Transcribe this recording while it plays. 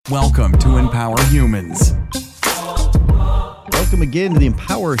Welcome to Empower Humans. Welcome again to the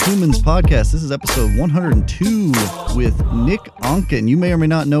Empower Humans podcast. This is episode 102 with Nick Onken. You may or may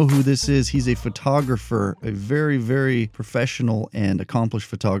not know who this is. He's a photographer, a very, very professional and accomplished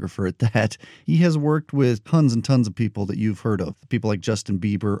photographer at that. He has worked with tons and tons of people that you've heard of. People like Justin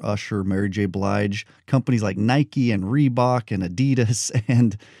Bieber, Usher, Mary J. Blige, companies like Nike and Reebok and Adidas,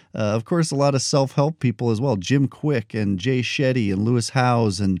 and of course, a lot of self-help people as well. Jim Kwik and Jay Shetty and Lewis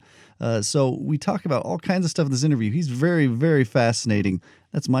Howes. And so we talk about all kinds of stuff in this interview. He's very, very fascinating.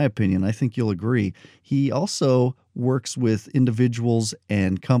 That's my opinion. I think you'll agree. He also works with individuals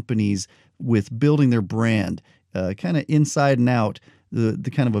and companies with building their brand, kind of inside and out.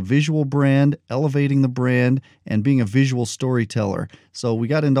 The kind of a visual brand, elevating the brand, and being a visual storyteller. So we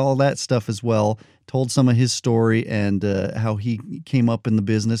got into all that stuff as well, told some of his story and how he came up in the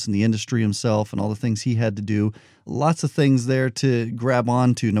business and the industry himself and all the things he had to do. Lots of things there to grab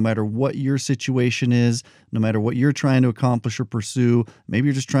onto, no matter what your situation is, no matter what you're trying to accomplish or pursue. Maybe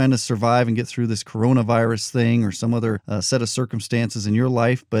you're just trying to survive and get through this coronavirus thing or some other set of circumstances in your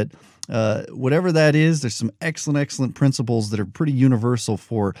life. But whatever that is, there's some excellent principles that are pretty universal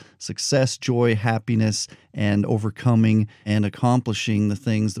for success, joy, happiness, and overcoming and accomplishing the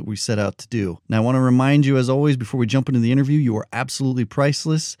things that we set out to do. Now, I want to remind you, as always, before we jump into the interview, you are absolutely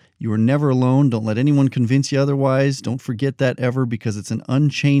priceless. You are never alone. Don't let anyone convince you otherwise. Don't forget that ever, because it's an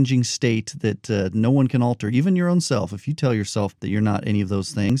unchanging state that no one can alter, even your own self. If you tell yourself that you're not any of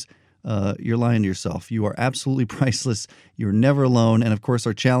those things, you're lying to yourself. You are absolutely priceless. You're never alone. And of course,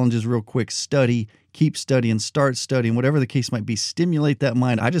 our challenge is real quick: study, keep studying, start studying, whatever the case might be. Stimulate that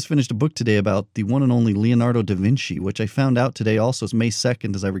mind. I just finished a book today about the one and only Leonardo da Vinci, which I found out today also. It's May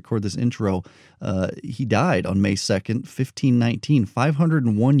 2nd as I record this intro. He died on May 2nd, 1519,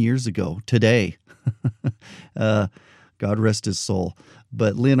 501 years ago today. God rest his soul.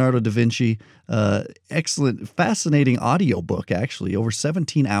 But Leonardo da Vinci, excellent, fascinating audiobook, actually, over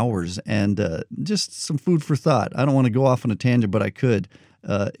 17 hours, and just some food for thought. I don't want to go off on a tangent, but I could.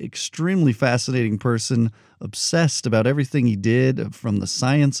 Extremely fascinating person, obsessed about everything he did, from the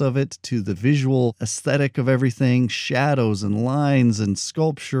science of it to the visual aesthetic of everything, shadows and lines and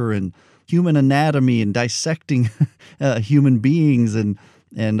sculpture and human anatomy and dissecting human beings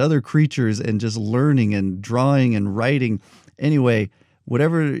and other creatures, and just learning and drawing and writing. Anyway,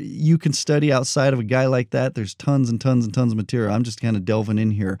 whatever you can study outside of a guy like that, there's tons and tons and tons of material. I'm just kind of delving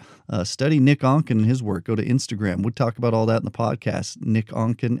in here. Study Nick Onken and his work. Go to Instagram. We'll talk about all that in the podcast. Nick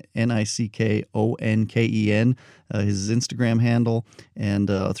Onken, Nickonken, his Instagram handle, and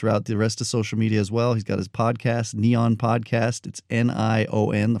throughout the rest of social media as well. He's got his podcast, Neon Podcast. It's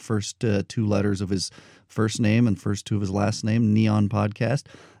Nion, the first two letters of his first name and first two of his last name, Neon Podcast.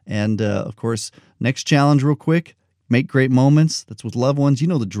 And of course, next challenge real quick: make great moments. That's with loved ones. You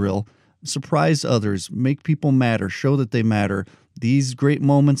know the drill. Surprise others. Make people matter. Show that they matter. These great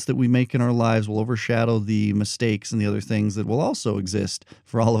moments that we make in our lives will overshadow the mistakes and the other things that will also exist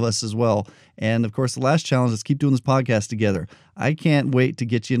for all of us as well. And of course, the last challenge is keep doing this podcast together. I can't wait to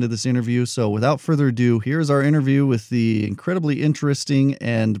get you into this interview. So without further ado, here's our interview with the incredibly interesting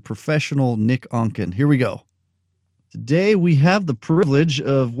and professional Nick Onken. Here we go. Today, we have the privilege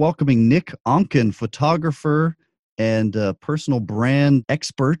of welcoming Nick Onken, photographer and personal brand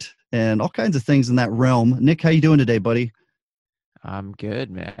expert and all kinds of things in that realm. Nick, how you doing today, buddy? I'm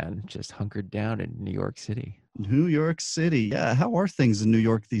good, man. Just hunkered down in New York City. New York City. Yeah. How are things in New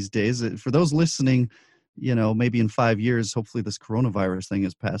York these days? For those listening, you know, maybe in 5 years, hopefully this coronavirus thing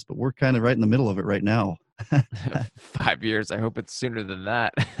has passed, but we're kind of right in the middle of it right now. 5 years. I hope it's sooner than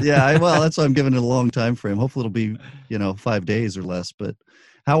that. Yeah. Well, that's why I'm giving it a long time frame. Hopefully it'll be, 5 days or less, but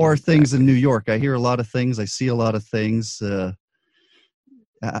how are things in New York? I hear a lot of things. I see a lot of things.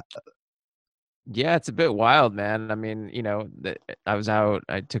 Yeah, it's a bit wild, man. I mean, I was out.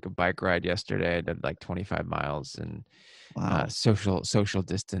 I took a bike ride yesterday. I did like 25 miles, and wow. Social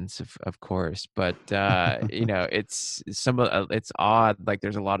distance, of course. But it's it's odd. Like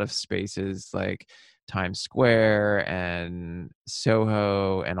there's a lot of spaces like Times Square and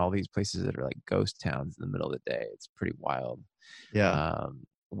Soho and all these places that are like ghost towns in the middle of the day. It's pretty wild. Yeah.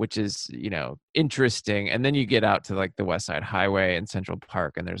 Which is, interesting. And then you get out to like the West Side Highway and Central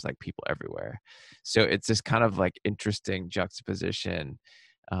Park, and there's like people everywhere. So it's this kind of like interesting juxtaposition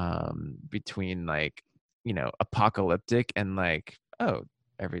between like, apocalyptic and like, oh,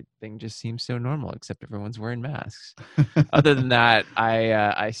 everything just seems so normal except everyone's wearing masks. Other than that,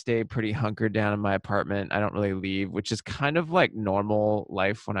 I stay pretty hunkered down in my apartment. I don't really leave, which is kind of like normal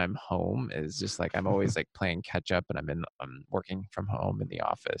life when I'm home. Is just like I'm always like playing catch up, and I'm working from home in the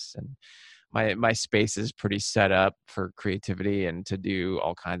office, and my space is pretty set up for creativity and to do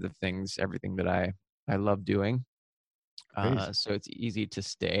all kinds of things, everything that I love doing. Crazy. So it's easy to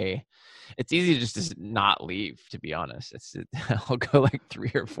stay. It's easy just to not leave, to be honest. I'll go like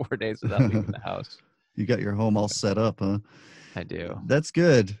 3 or 4 days without leaving the house. You got your home all set up, huh? I do. That's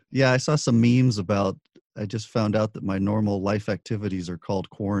good. Yeah, I saw some memes about. I just found out that my normal life activities are called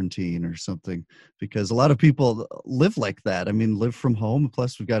quarantine or something because a lot of people live like that. I mean, live from home.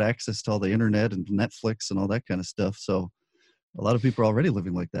 Plus, we've got access to all the internet and Netflix and all that kind of stuff. So a lot of people are already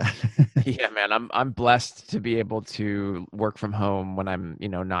living like that. Yeah, man, I'm blessed to be able to work from home when I'm,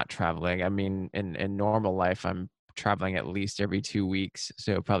 not traveling. I mean, in normal life, I'm traveling at least every 2 weeks,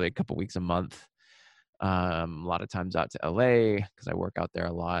 so probably a couple weeks a month. A lot of times out to LA because I work out there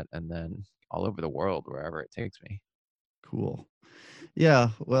a lot, and then all over the world wherever it takes me. Cool. Yeah,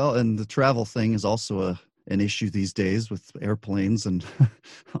 well, and the travel thing is also an issue these days with airplanes and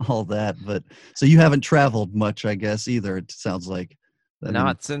all that. But so you haven't traveled much, I guess, either. It sounds like. I mean,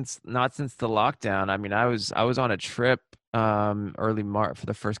 Not since the lockdown. I mean, I was on a trip early March for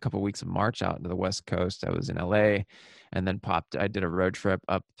the first couple of weeks of March out to the West Coast. I was in LA and then I did a road trip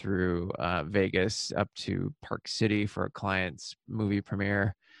up through Vegas up to Park City for a client's movie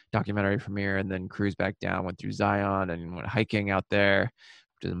premiere, documentary premiere, and then cruised back down, went through Zion and went hiking out there,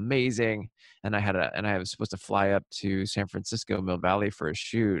 which is amazing. And I was supposed to fly up to San Francisco, Mill Valley for a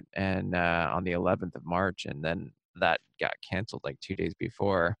shoot and on the 11th of March, and then that got canceled like 2 days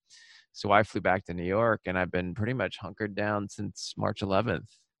before. So I flew back to New York and I've been pretty much hunkered down since March 11th.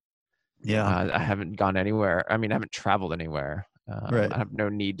 yeah, I haven't gone anywhere. I mean, I haven't traveled anywhere. right. I have no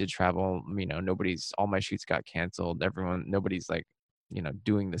need to travel. All my shoots got canceled. Nobody's like,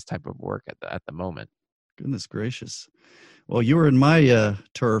 doing this type of work at the moment. Goodness gracious. Well, you were in my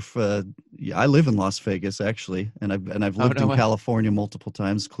turf. Yeah, I live in Las Vegas actually, and I've Oh, lived no in way. California multiple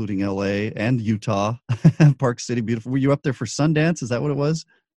times, including L.A. and Utah. Park City, beautiful. Were you up there for Sundance? Is that what it was?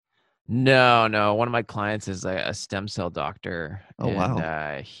 No, no. One of my clients is a stem cell doctor, Oh and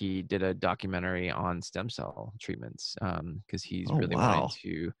wow. he did a documentary on stem cell treatments because he's Oh really wanting wow.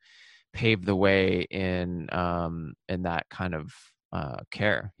 to pave the way in that kind of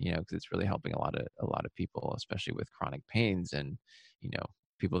care, because it's really helping a lot of people, especially with chronic pains and you know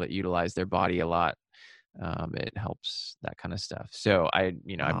people that utilize their body a lot. It helps that kind of stuff. So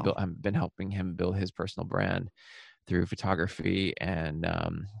Wow. I've been helping him build his personal brand through photography, and uh,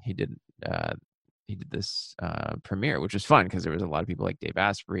 he did this premiere, which was fun because there was a lot of people like Dave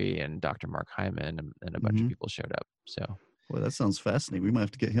Asprey and Dr. Mark Hyman and a bunch of Hmm. people showed up. So Well, that sounds fascinating. We might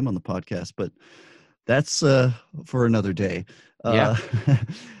have to get him on the podcast, but that's for another day. yeah, Uh,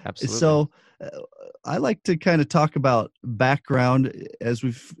 absolutely. so uh, I like to kind of talk about background, as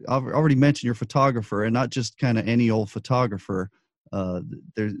I've already mentioned. You're a photographer, and not just kind of any old photographer.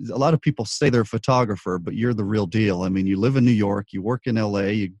 There's a lot of people say they're a photographer, but you're the real deal. I mean, you live in New York, you work in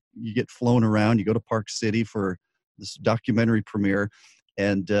LA, you get flown around, you go to Park City for this documentary premiere,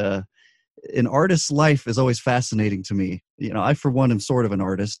 and an artist's life is always fascinating to me. I, for one, am sort of an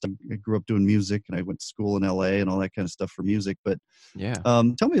artist. I grew up doing music and I went to school in LA and all that kind of stuff for music. But Yeah.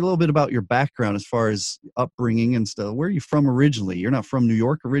 tell me a little bit about your background as far as upbringing and stuff. Where are you from originally? You're not from New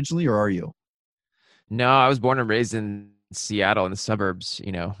York originally, or are you? No, I was born and raised in Seattle in the suburbs,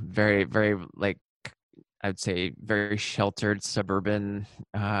 very, very like I'd say very sheltered suburban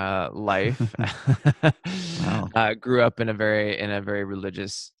life. Wow. Grew up in a very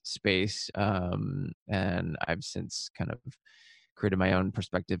religious space, and I've since kind of created my own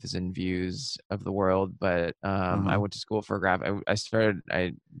perspectives and views of the world. But I Uh-huh. went to school for I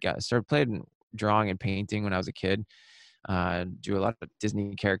started playing drawing and painting when I was a kid. Do a lot of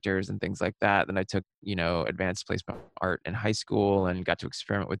Disney characters and things like that. Then I took, advanced placement art in high school and got to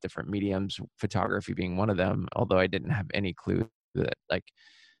experiment with different mediums, photography being one of them. Although I didn't have any clue that like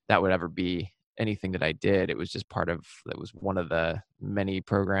that would ever be anything that I did. It was just that was one of the many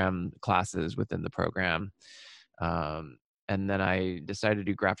program classes within the program. Um, and then I decided to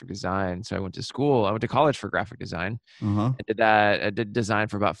do graphic design. So I went to college for graphic design. Uh-huh. I did design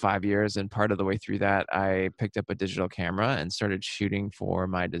for about 5 years, and part of the way through that, I picked up a digital camera and started shooting for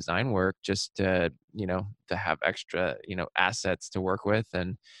my design work, just to have extra, assets to work with.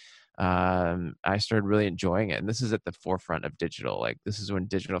 And I started really enjoying it. And this is at the forefront of digital. Like this is when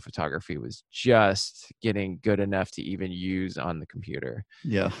digital photography was just getting good enough to even use on the computer.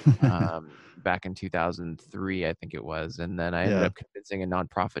 Yeah. Back in 2003, I think it was. And then I ended Yeah. up convincing a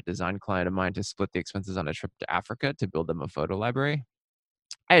nonprofit design client of mine to split the expenses on a trip to Africa to build them a photo library.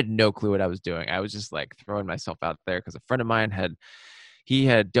 I had no clue what I was doing. I was just like throwing myself out there because a friend of mine he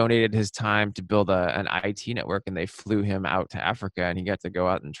had donated his time to build an IT network, and they flew him out to Africa and he got to go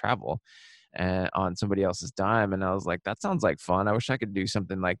out and travel. and on somebody else's dime. And I was like, that sounds like fun. I wish I could do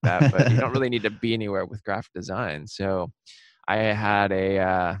something like that, but you don't really need to be anywhere with graphic design. So I had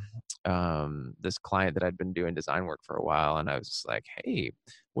this client that I'd been doing design work for a while, and I was just like, hey,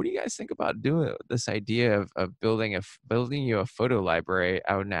 what do you guys think about doing this idea of building you a photo library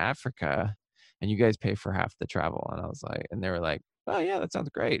out in Africa, and you guys pay for half the travel? And I was like, and they were like, oh yeah, that sounds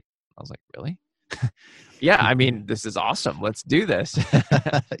great. I was like, really? Yeah, I mean, this is awesome. Let's do this.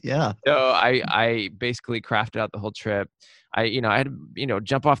 Yeah. So I basically crafted out the whole trip. I had to,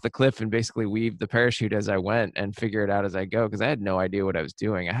 jump off the cliff and basically weave the parachute as I went and figure it out as I go, because I had no idea what I was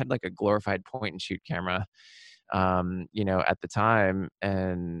doing. I had like a glorified point and shoot camera, at the time.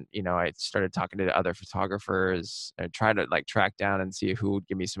 And, I started talking to other photographers. I tried to like track down and see who would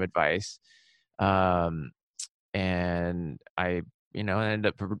give me some advice. Um, and I ended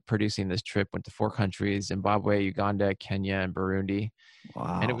up producing this trip, went to 4 countries: Zimbabwe, Uganda, Kenya, and Burundi.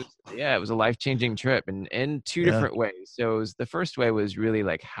 And Wow. it was a life-changing trip, and in 2 Yeah. different ways. So the first way was really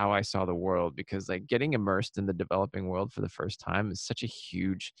like how I saw the world, because like getting immersed in the developing world for the first time is such a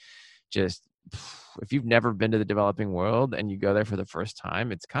huge, just if you've never been to the developing world and you go there for the first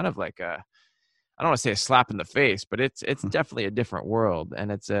time, it's kind of like I don't want to say a slap in the face, but it's definitely a different world,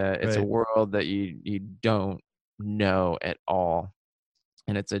 and it's a Right. world that you don't know at all.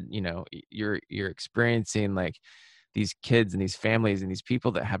 And it's you're experiencing like these kids and these families and these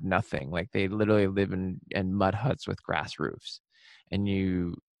people that have nothing. Like they literally live in mud huts with grass roofs, and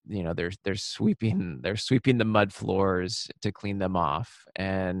they're sweeping the mud floors to clean them off.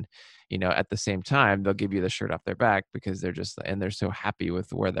 And at the same time, they'll give you the shirt off their back because they're so happy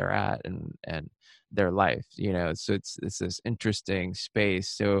with where they're at and their life. So it's this interesting space.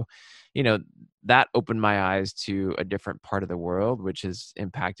 So you know that opened my eyes to a different part of the world, which has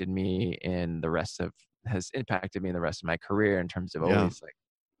impacted me in the rest of my career, in terms of Yeah. always like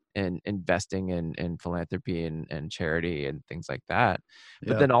investing in philanthropy and charity and things like that.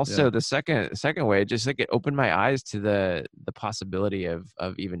 But Yeah. then Yeah. also the second way, just like it opened my eyes to the possibility of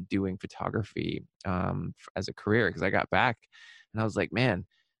even doing photography as a career, because I got back and I was like, man,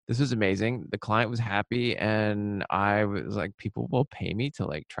 this was amazing. The client was happy, and I was like, people will pay me to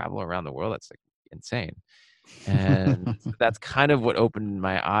like travel around the world. That's like insane. And that's kind of what opened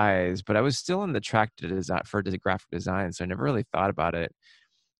my eyes. But I was still in the track to design for graphic design, so I never really thought about it.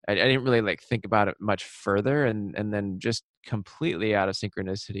 I didn't really like think about it much further. And then just completely out of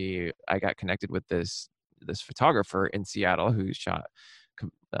synchronicity, I got connected with this photographer in Seattle who shot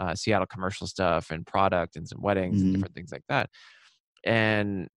Seattle commercial stuff and product and some weddings and Mhm. different things like that.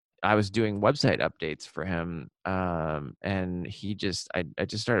 And I was doing website updates for him, and I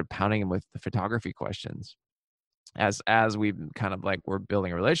just started pounding him with the photography questions as we kind of like were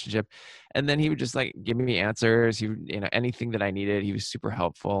building a relationship. And then he would just like give me answers. He would, anything that I needed, he was super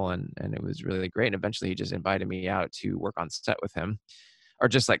helpful, and it was really great. And eventually he just invited me out to work on set with him, or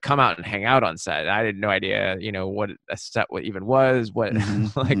just like come out and hang out on set. I had no idea, what a set what even was, what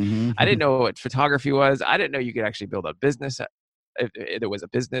Mhm. like I didn't Mhm. know what photography was. I didn't know you could actually build a business. If it was a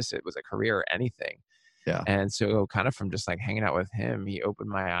business, it was a career, or anything. Yeah. And so kind of from just like hanging out with him, he opened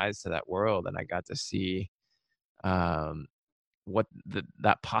my eyes to that world, and I got to see um what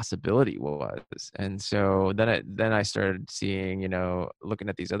that possibility was. And so then I started seeing, looking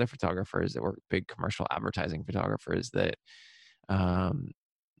at these other photographers that were big commercial advertising photographers that um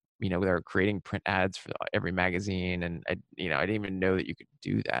they're creating print ads for every magazine. And I didn't even know that you could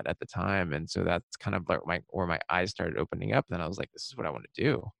do that at the time. And so that's kind of like where my eyes started opening up. And I was like, this is what I want to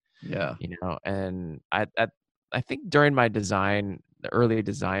do. Yeah. And I think during my the early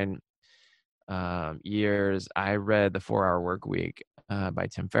design years, I read The 4 Hour Work Week by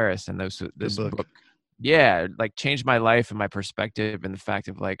Tim Ferriss, and Good this book. book, yeah, like changed my life and my perspective, and the fact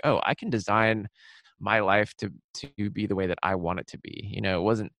of like, oh, I can design my life to be the way that I want it to be. It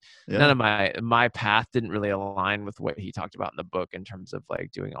wasn't none Yeah. of my path didn't really align with what he talked about in the book in terms of like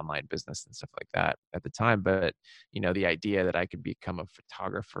doing online business and stuff like that at the time. But the idea that I could become a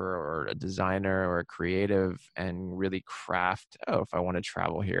photographer or a designer or a creative and really craft, oh, if I want to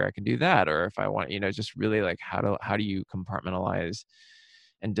travel here, I can do that. Or if I want, just really like how do you compartmentalize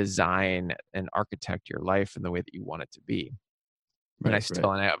and design and architect your life in the way that you want it to be. And Right.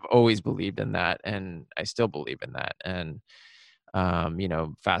 Right. I've always believed in that, and I still believe in that. And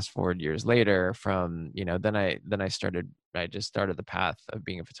fast forward years later, from I just started the path of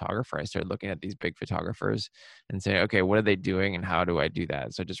being a photographer. I started looking at these big photographers and saying, okay, what are they doing and how do I do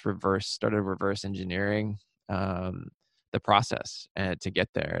that? So I just started reverse engineering um, the process and to get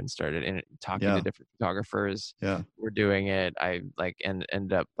there, and started talking to Yeah. different photographers. Yeah. We're doing it. I like and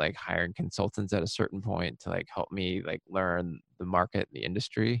end up like hiring consultants at a certain point to like help me like learn the market, the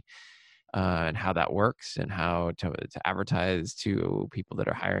industry. and how that works and how to advertise to people that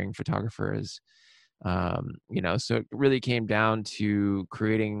are hiring photographers. So it really came down to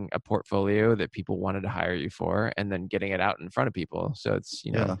creating a portfolio that people wanted to hire you for, and then getting it out in front of people. So it's,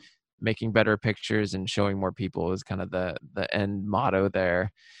 Yeah. making better pictures and showing more people is kind of the end motto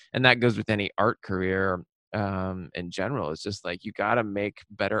there. And that goes with any art career in general. It's just like, you got to make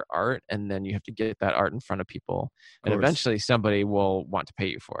better art, and then you have to get that art in front of people, Of and course. eventually somebody will want to pay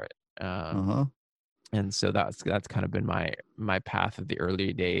you for it. Uh-huh. And so that's kind of been my path of the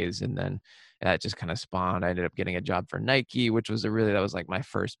early days. And then that just kind of spawned. I ended up getting a job for Nike, which was that was like my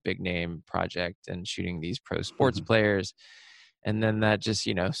first big name project, and shooting these pro sports players. And then that just,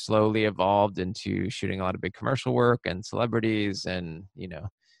 slowly evolved into shooting a lot of big commercial work and celebrities. And,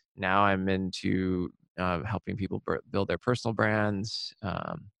 now I'm into helping people build their personal brands.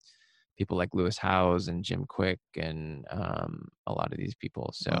 People like Lewis Howes and Jim Quick, and a lot of these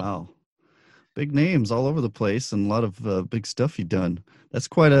people. So Wow. Big names all over the place, and a lot of big stuff you've done. That's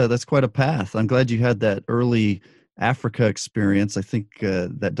quite a path. I'm glad you had that early Africa experience. I think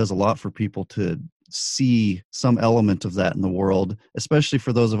that does a lot for people to see some element of that in the world, especially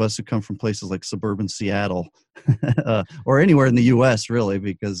for those of us who come from places like suburban Seattle, or anywhere in the U.S. really,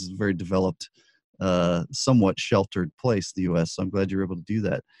 because it's a very developed, somewhat sheltered place, the U.S. So I'm glad you're able to do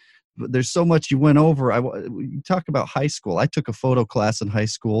that. But there's so much you went over. You talk about high school. I took a photo class in high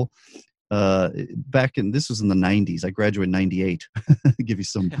school this was in the 90s. I graduated in 98. Give you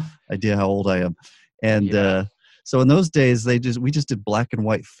some idea how old I am. And yeah. so in those days, we just did black and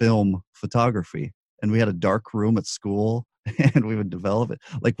white film photography, and we had a dark room at school, and we would develop it.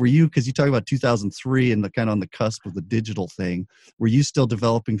 Like, were you, because you talk about 2003 and the kind of on the cusp of the digital thing, were you still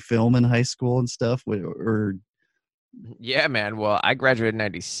developing film in high school and stuff? Or Yeah, man. Well, I graduated in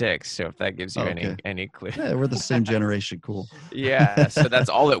 96, so if that gives you oh, any okay. any clue. Yeah, we're the same generation. Cool. Yeah, so that's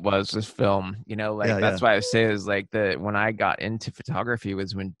all it was film. Like, Yeah, yeah. that's why I say is like when I got into photography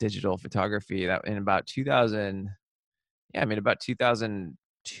was when digital photography, that in about 2000, yeah, I mean about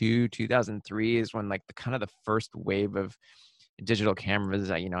 2002, 2003 is when like the kind of the first wave of digital cameras.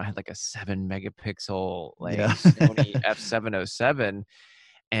 I had like a 7 megapixel like Yeah. Sony f707,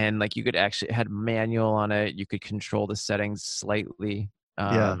 and like you could actually, it had manual on it. You could control the settings slightly.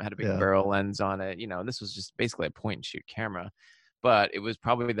 Yeah, Had a big yeah. barrel lens on it. And this was just basically a point and shoot camera, but it was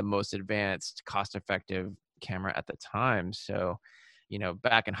probably the most advanced, cost effective camera at the time. So,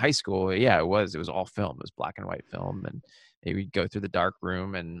 back in high school, yeah, it was all film. It was black and white film, and we'd go through the dark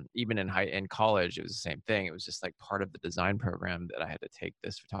room. And even in college, it was the same thing. It was just like part of the design program that I had to take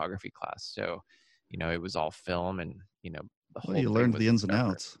this photography class. So, it was all film, and the Well, whole you thing learned was the ins and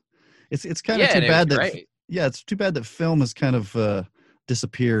separate. outs. It's kind of Yeah, too and it was bad that great. yeah, it's too bad that film has kind of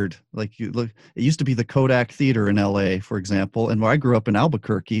disappeared. Like, you look, it used to be the Kodak Theater in LA, for example, and where I grew up in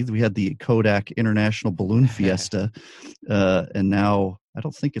Albuquerque, we had the Kodak International Balloon Fiesta, and now I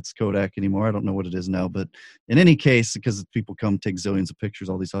don't think it's Kodak anymore. I don't know what it is now, but in any case, because people come take zillions of pictures,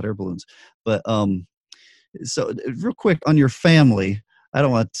 all these hot air balloons. But so real quick on your family, I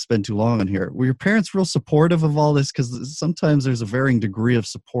don't want to spend too long on here. Were your parents real supportive of all this? Because sometimes there's a varying degree of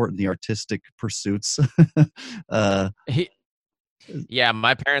support in the artistic pursuits. uh, He, yeah,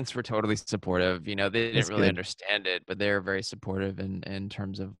 my parents were totally supportive. They didn't that's really good. understand it, but they were very supportive in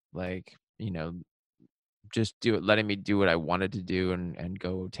terms of like, just letting me do what I wanted to do, and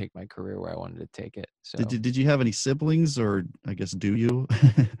go take my career where I wanted to take it. Did So you have any siblings, or I guess do you?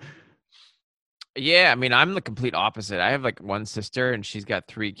 yeah, I mean, I'm the complete opposite. I have like one sister, and she's got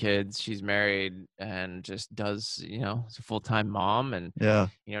 3 kids. She's married and just does, is a full-time mom. And, Yeah.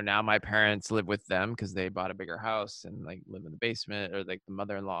 now my parents live with them because they bought a bigger house and like live in the basement, or like the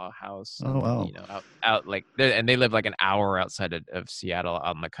mother-in-law house. Oh And, wow. out like, and they live like an hour outside of Seattle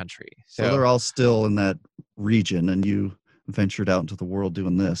out in the country. So So they're all still in that region, and you ventured out into the world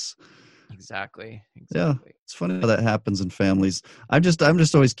doing this. exactly, Yeah, exactly. it's funny how that happens in families. I'm just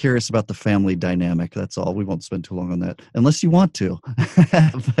always curious about the family dynamic. That's all. We won't spend too long on that, unless you want to.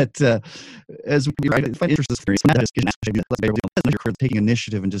 But as we I find interest in this experience, taking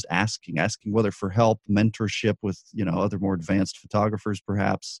initiative and just asking whether for help, mentorship with other more advanced photographers,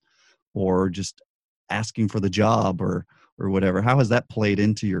 perhaps, or just asking for the job or whatever. How has that played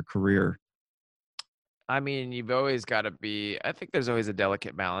into your career? I mean, you've always got to be. I think there's always a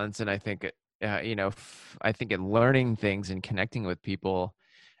delicate balance, and I think I think in learning things and connecting with people,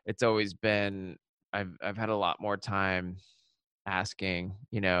 it's always been. I've had a lot more time asking.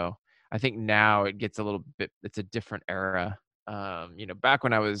 I think now it gets a little bit. It's a different era. Back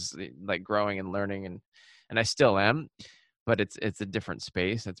when I was like growing and learning, and I still am, but it's a different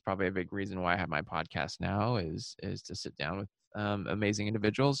space. That's probably a big reason why I have my podcast now is to sit down with amazing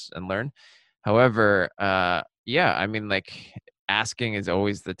individuals and learn. However, yeah, I mean, like asking is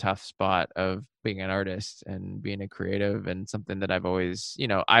always the tough spot of being an artist and being a creative, and something that I've always,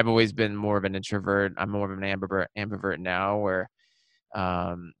 I've always been more of an introvert. I'm more of an ambivert now, where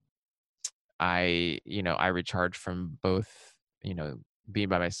um, I recharge from both, you know, being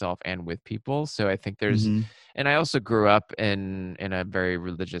by myself and with people. So I think Hmm. and I also grew up in a very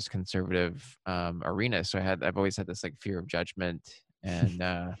religious conservative arena. So I've always had this like fear of judgment and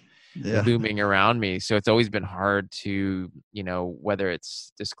Yeah. looming around me. So it's always been hard to, whether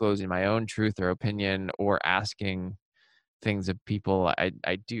it's disclosing my own truth or opinion or asking things of people.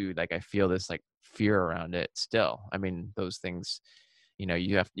 I do like, I feel this like fear around it still. I mean, those things,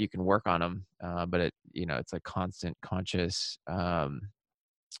 you can work on them, but it's a constant conscious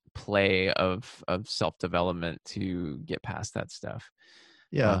play of self-development to get past that stuff.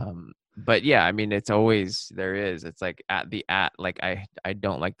 Yeah. But yeah, I mean, it's like like I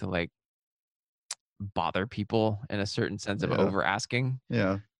don't like to like bother people in a certain sense of Yeah. over asking.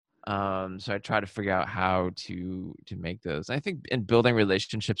 Yeah. So I try to figure out how to make those. I think in building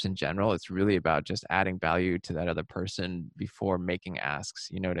relationships in general, it's really about just adding value to that other person before making asks.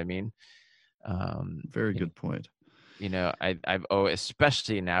 You know what I mean? Um, Very you know, good point. I've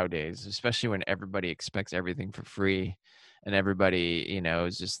especially nowadays, especially when everybody expects everything for free, and everybody,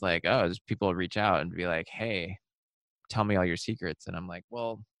 is just like, oh, there's people reach out and be like, hey, tell me all your secrets, and I'm like,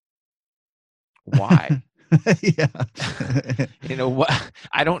 well, why? Yeah. What?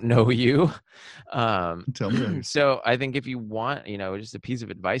 I don't know you. Tell me all your secrets. So I think if you want, just a piece of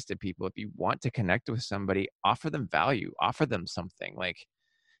advice to people, if you want to connect with somebody, offer them value, offer them something. Like,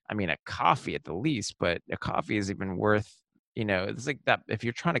 I mean, a coffee at the least, but a coffee is even worth, it's like that. If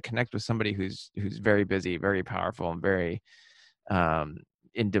you're trying to connect with somebody who's very busy, very powerful, and very um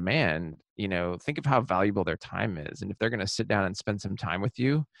in demand, think of how valuable their time is. And if they're going to sit down and spend some time with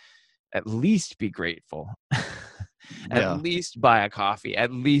you, at least be grateful. At Yeah. least buy a coffee,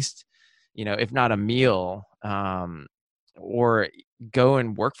 at least, if not a meal, or go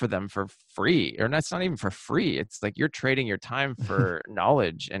and work for them for free. Or that's not even for free. It's like you're trading your time for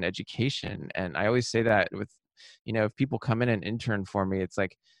knowledge and education. And I always say that with, if people come in and intern for me, it's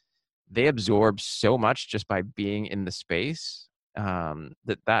like they absorb so much just by being in the space,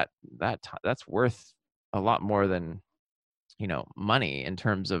 that's worth a lot more than, money, in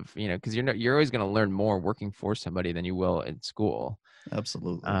terms of, because you're always going to learn more working for somebody than you will in school,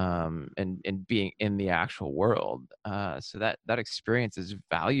 Absolutely. and being in the actual world. So that experience is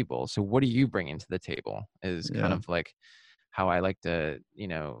valuable. So what do you bring into the table is kind Yeah. of like how I like to,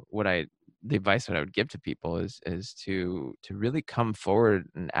 the advice that I would give to people is to really come forward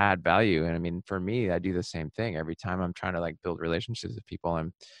and add value. And I mean, for me, I do the same thing every time I'm trying to like build relationships with people.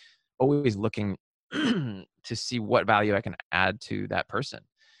 I'm always looking to see what value I can add to that person,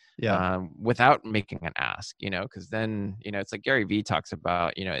 Yeah. without making an ask, because then, it's like Gary Vee talks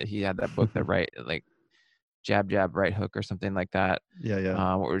about, he had that book, The Right, like Jab, Jab, Right Hook or something like that. Yeah.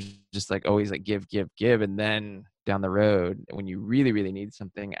 Yeah. Where it was just like always like give, give, give. And then down the road, when you really, really need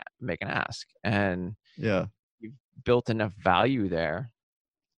something, make an ask. And Yeah. you've built enough value there,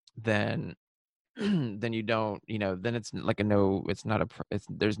 then then you don't, then it's like it's not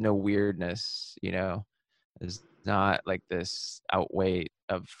there's no weirdness, there's not like this outweigh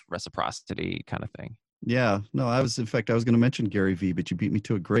of reciprocity kind of thing. Yeah, no, in fact, I was going to mention Gary Vee, but you beat me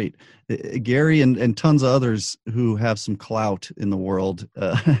to it. Great. Gary and tons of others who have some clout in the world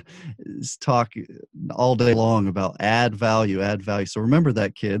talk all day long about add value, add value. So remember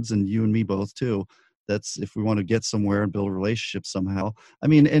that, kids, and you and me both too. That's if we want to get somewhere and build a relationship somehow. I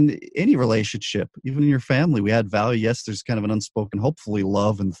mean, in any relationship, even in your family, we add value. Yes, there's kind of an unspoken, hopefully,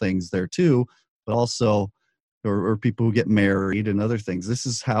 love and things there too, but also or people who get married and other things. This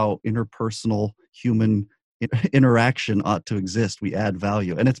is how interpersonal human interaction ought to exist. We add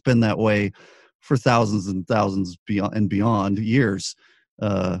value, and it's been that way for thousands and thousands beyond years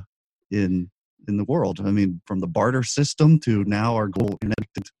uh, in the world. I mean, from the barter system to now our global internet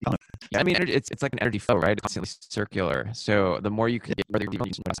economy. Yeah, I mean, it's like an energy flow, right? It's constantly circular. So the more you can get, whether you're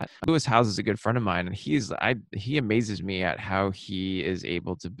using Lewis Howes is a good friend of mine, and he amazes me at how he is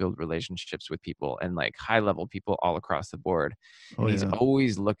able to build relationships with people and like high level people all across the board. Oh And he's yeah,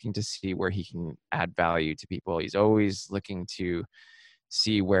 always looking to see where he can add value to people. He's always looking to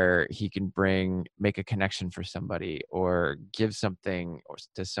see where he can make a connection for somebody or give something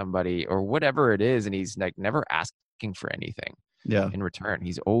to somebody or whatever it is. And he's like never asking for anything yeah. in return.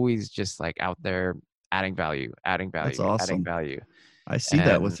 He's always just like out there adding value, adding That's value, adding awesome. value. I see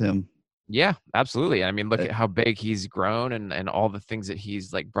that with And him. Yeah, absolutely. I mean, look Uh, at how big he's grown and all the things that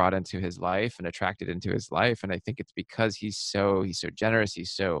he's like brought into his life and attracted into his life. And I think it's because he's so generous,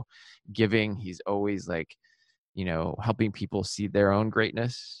 he's so giving, he's always like, helping people see their own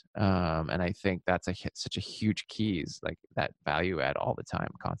greatness. And I think that's such a huge key is like that value add all the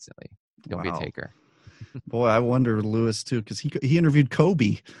time, constantly. Don't be a wow. taker. Boy, I wonder Lewis too, because he interviewed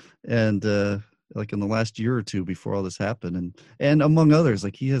Kobe, and like in the last year or two before all this happened, and among others,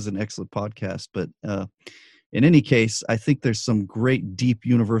 like he has an excellent podcast. But in any case, I think there's some great, deep,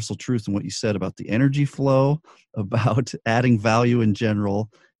 universal truth in what you said about the energy flow, about adding value in general,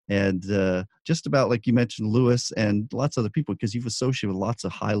 and just about like you mentioned Lewis and lots of other people, because you've associated with lots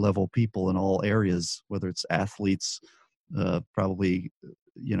of high-level people in all areas, whether it's athletes, probably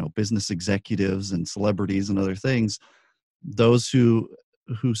business executives and celebrities and other things. Those who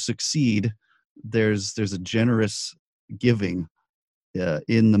succeed, there's a generous giving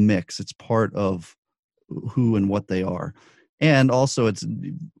in the mix. It's part of who and what they are. And also, it's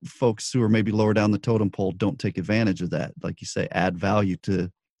folks who are maybe lower down the totem pole don't take advantage of that. Like you say, add value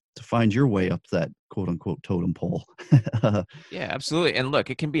to find your way up that quote unquote totem pole. Yeah, absolutely. And look,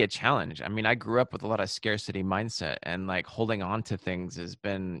 it can be a challenge. I mean, I grew up with a lot of scarcity mindset, and like holding on to things has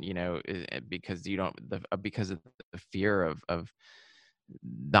been, because you don't, because of the fear of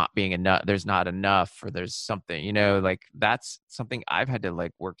not being enough, there's not enough, or there's something, like that's something I've had to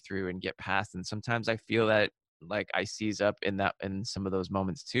like work through and get past. And sometimes I feel that like I seize up in some of those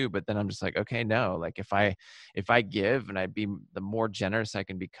moments too, but then I'm just like, okay, no, like if I give and the more generous I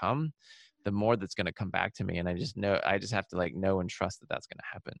can become, the more that's going to come back to me. And I just have to like know and trust that that's going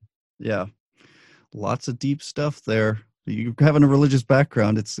to happen. Yeah, lots of deep stuff there. You having a religious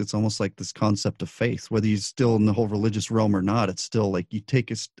background, it's almost like this concept of faith. Whether you're still in the whole religious realm or not, it's still like you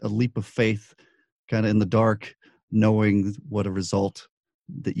take a leap of faith, kind of in the dark, knowing what a result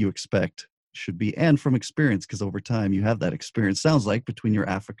that you expect should be, and from experience, because over time you have that experience. Sounds like between your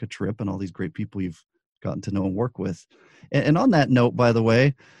Africa trip and all these great people you've gotten to know and work with. And on that note, by the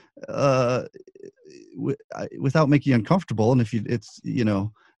way, uh, without making you uncomfortable, and if you, it's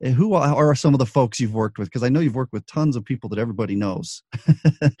who are some of the folks you've worked with? Because I know you've worked with tons of people that everybody knows,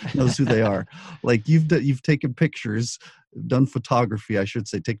 knows who they are. Like you've taken pictures, done photography, I should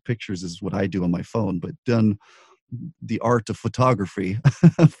say. Take pictures is what I do on my phone, but done the art of photography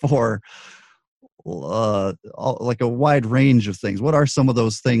for like a wide range of things. What are some of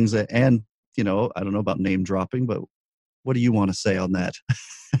those things? And I don't know about name dropping, but what do you want to say on that?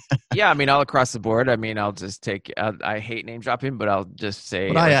 Yeah, I mean, all across the board. I mean, I'll just take. I hate name dropping, but I'll just say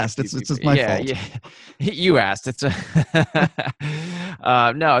But I like a asked. few It's people. just my Yeah, fault. yeah. You asked. It's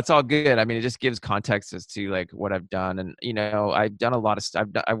no, it's all good. I mean, it just gives context as to like what I've done, and I've done a lot of stuff.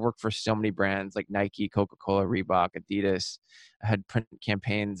 I've worked for so many brands like Nike, Coca-Cola, Reebok, Adidas. I had print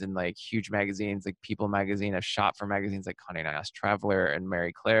campaigns in like huge magazines like People Magazine. I've shot for magazines like Condé Nast Traveler and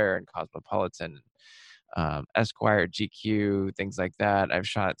Marie Claire and Cosmopolitan. Esquire, GQ, things like that. I've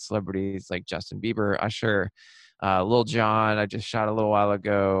shot celebrities like Justin Bieber, Usher, Lil Jon. I just shot a little while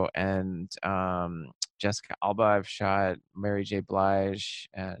ago, and Jessica Alba. I've shot Mary J. Blige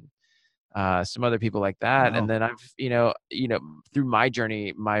and some other people like that. And Wow. then I've, through my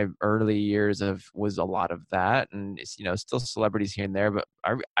journey, my early years was a lot of that, and it's, still celebrities here and there. But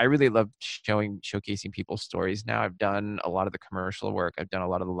I really love showcasing people's stories now. I've done a lot of the commercial work. I've done a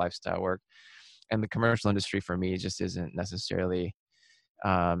lot of the lifestyle work. And the commercial industry for me just isn't necessarily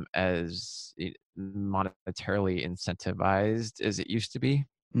as monetarily incentivized as it used to be.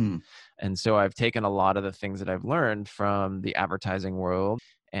 Hmm. And so I've taken a lot of the things that I've learned from the advertising world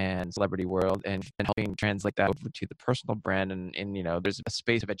and celebrity world and been helping translate that over to the personal brand. And there's a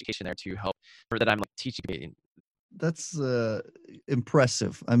space of education there to help for that I'm like teaching. That's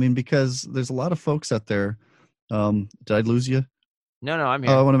impressive. I mean, because there's a lot of folks out there. Did I lose you? No, I'm Oh,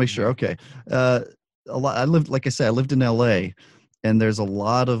 I here. want to make I'm sure. here. Okay. A lot. Like I said, I lived in LA, and there's a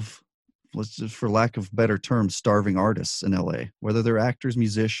lot of, let's just, for lack of better terms, starving artists in LA, whether they're actors,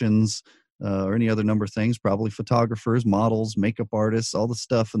 musicians, or any other number of things, probably photographers, models, makeup artists, all the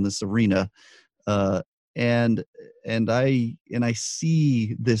stuff in this arena. Uh, and I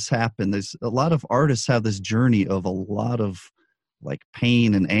see this happen. There's a lot of artists have this journey of a lot of like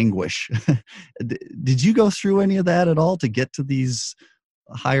pain and anguish. Did you go through any of that at all to get to these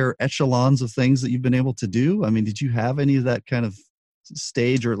higher echelons of things that you've been able to do? I mean, did you have any of that kind of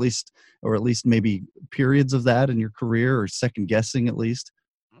stage, or at least maybe periods of that in your career, or second guessing at least?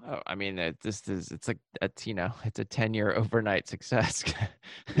 Oh, I mean, it's like it's a 10-year overnight success.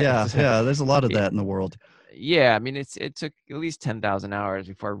 Yeah, It's, yeah. There's a lot of it, that in the world. yeah, I mean, it took at least 10,000 hours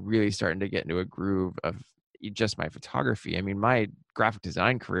before really starting to get into a groove of, just my photography. I mean, my graphic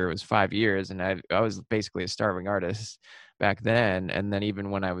design career was 5 years, and I was basically a starving artist back then. And then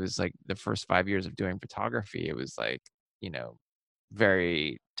even when I was like the first 5 years of doing photography, it was like,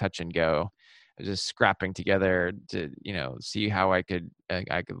 very touch and go. I was just scrapping together to, see how I could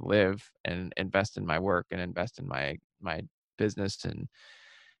live and invest in my work and invest in my business and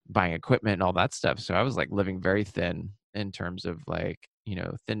buying equipment and all that stuff. So I was like living very thin in terms of like,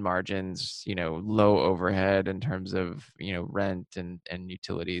 thin margins, low overhead in terms of, rent and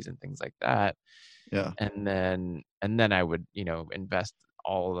utilities and things like that. Yeah. And then I would, invest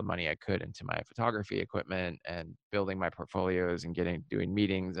all the money I could into my photography equipment and building my portfolios and doing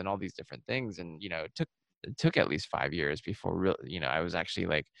meetings and all these different things. And, it took at least 5 years before I was actually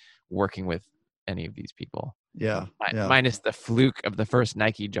like working with any of these people. Yeah. Yeah. Minus the fluke of the first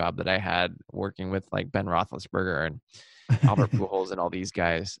Nike job that I had working with like Ben Roethlisberger and Albert Pujols and all these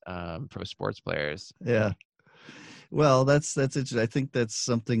guys, pro sports players. Yeah. Well, that's interesting. I think that's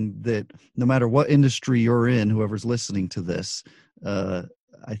something that no matter what industry you're in, whoever's listening to this,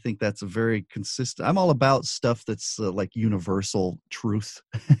 I think that's a very consistent. I'm all about stuff that's like universal truth,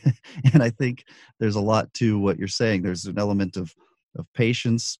 and I think there's a lot to what you're saying. There's an element of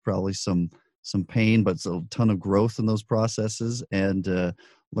patience, probably some pain, but it's a ton of growth in those processes, and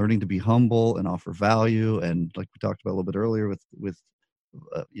learning to be humble and offer value. And like we talked about a little bit earlier, with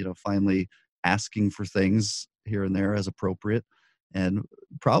finally asking for things here and there as appropriate, and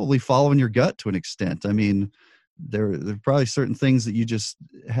probably following your gut to an extent. I mean, there are probably certain things that you just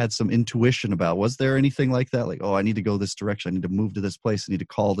had some intuition about. Was there anything like that? Like, oh, I need to go this direction. I need to move to this place. I need to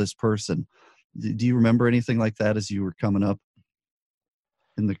call this person. Do you remember anything like that as you were coming up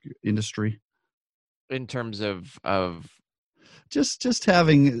in the industry? In terms of just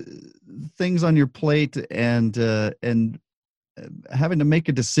having things on your plate and having to make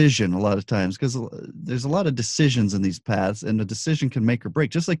a decision a lot of times, because there's a lot of decisions in these paths, and a decision can make or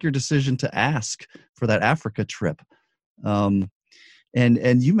break, just like your decision to ask for that Africa trip. And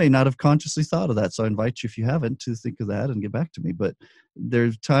you may not have consciously thought of that. So I invite you, if you haven't, to think of that and get back to me. But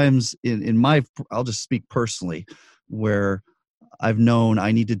there's times I'll just speak personally, where I've known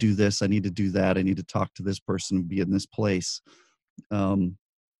I need to do this, I need to do that, I need to talk to this person and be in this place.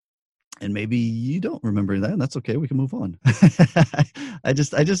 And maybe you don't remember that, and that's okay. We can move on. I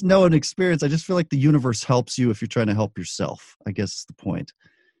just know an experience. I just feel like the universe helps you if you're trying to help yourself, I guess is the point.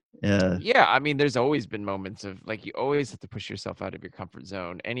 Yeah, I mean, there's always been moments of like, you always have to push yourself out of your comfort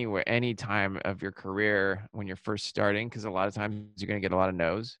zone anywhere, any time of your career when you're first starting, because a lot of times you're going to get a lot of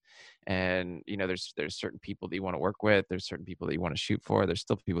no's. And, there's certain people that you want to work with. There's certain people that you want to shoot for. There's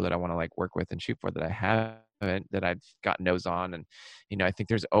still people that I want to like work with and shoot for that I haven't, that I've got no's on. And, I think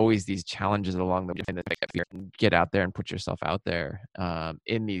there's always these challenges along the way that get out there and put yourself out there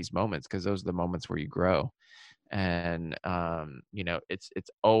in these moments, because those are the moments where you grow. And it's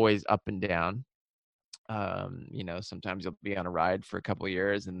always up and down. Sometimes you'll be on a ride for a couple of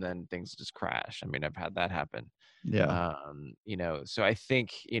years and then things just crash. I mean, I've had that happen. Yeah. So I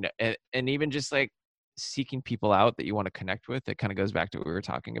think, and even just like seeking people out that you want to connect with, it kind of goes back to what we were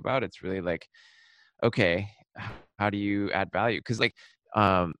talking about. It's really like, okay, how do you add value? Because like,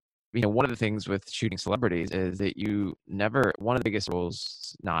 one of the things with shooting celebrities is that one of the biggest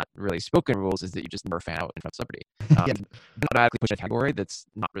rules, not really spoken rules, is that you just never fan out in front of celebrity. You automatically push a category that's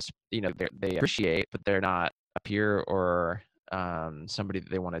not, they appreciate, but they're not a peer or somebody that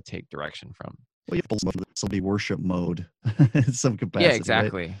they want to take direction from. Well, you have somebody worship mode in some capacity. Yeah,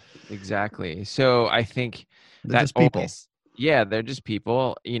 exactly. Right? Exactly. So I think They're just people. Yeah, they're just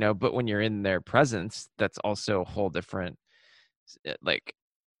people, but when you're in their presence, that's also a whole different, like,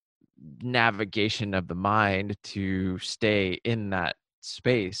 navigation of the mind to stay in that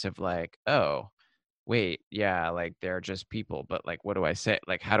space of like, oh, wait, yeah, like they're just people, but like, what do I say?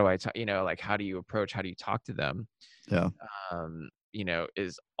 Like, how do I talk, like, how do you talk to them? Yeah.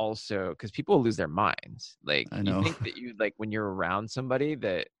 Is also because people lose their minds. Like, I know. you think that you, like, when you're around somebody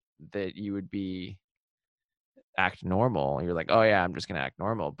that you would act normal, you're like, oh yeah, I'm just gonna act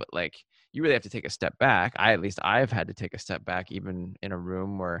normal, but like, you really have to take a step back. I've had to take a step back, even in a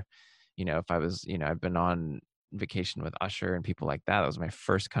room where, if I was, I've been on vacation with Usher and people like that. That was my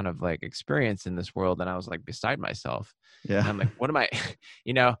first kind of like experience in this world, and I was like beside myself. Yeah. And I'm like, what am I?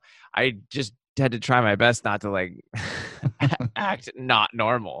 I just had to try my best not to like act not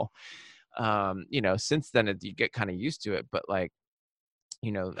normal. Since then you get kind of used to it, but like,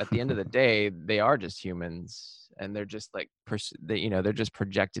 at the end of the day, they are just humans, and they're just like they're just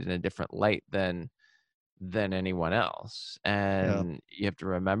projected in a different light than anyone else. And you have to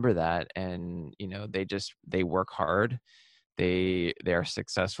remember that. And they work hard, they are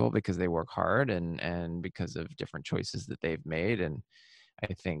successful because they work hard and because of different choices that they've made. And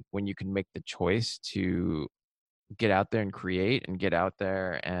I think when you can make the choice to get out there and create and get out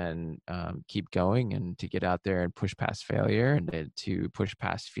there and keep going, and to get out there and push past failure and to push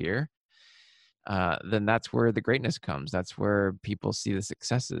past fear, then that's where the greatness comes. That's where people see the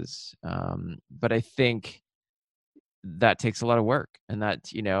successes. But I think that takes a lot of work, and that,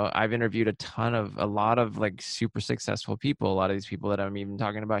 I've interviewed a lot of like super successful people, a lot of these people that I'm even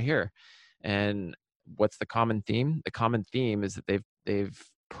talking about here. And what's the common theme? The common theme is that they've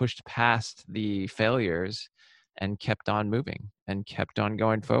pushed past the failures and kept on moving and kept on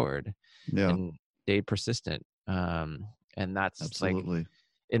going forward, and stayed persistent. And that's Absolutely. like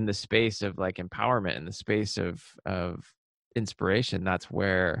in the space of like empowerment, in the space of inspiration, that's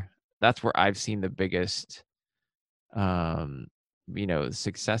where I've seen the biggest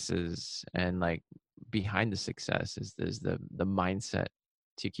successes. And like behind the success is the mindset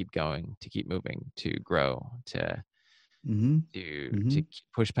to keep going, to keep moving, to grow, to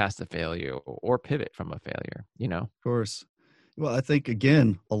push past the failure or pivot from a failure, Of course. Well, I think,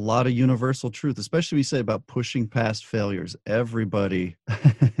 again, a lot of universal truth, especially we say about pushing past failures. Everybody,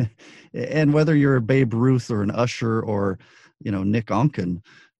 and whether you're a Babe Ruth or an Usher or, Nick Onken,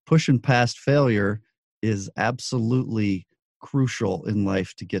 pushing past failure is absolutely crucial in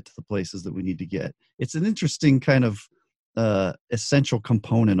life to get to the places that we need to get. It's an interesting kind of essential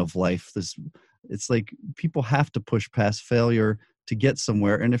component of life. It's like people have to push past failure to get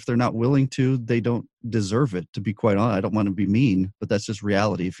somewhere, and if they're not willing to, they don't deserve it. To be quite honest, I don't want to be mean, but that's just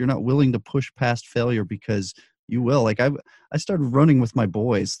reality. If you're not willing to push past failure, because you will. Like I started running with my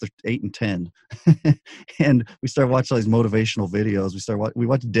boys, they're 8 and 10, and we started watching all these motivational videos. We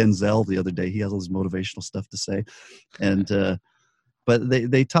watched Denzel the other day. He has all this motivational stuff to say, and but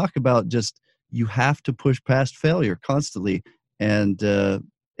they talk about just you have to push past failure constantly, and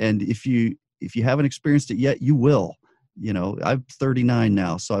if you haven't experienced it yet, you will. I'm 39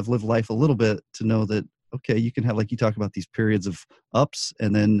 now, so I've lived life a little bit to know that, okay, you can have, like you talk about, these periods of ups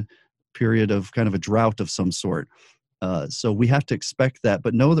and then period of kind of a drought of some sort. So we have to expect that,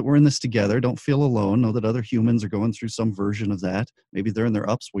 but know that we're in this together. Don't feel alone. Know that other humans are going through some version of that. Maybe they're in their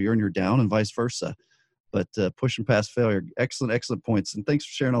ups while you're in your down, and vice versa. But pushing past failure, excellent points. And thanks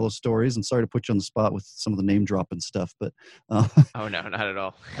for sharing all those stories. And sorry to put you on the spot with some of the name dropping stuff, but oh no, not at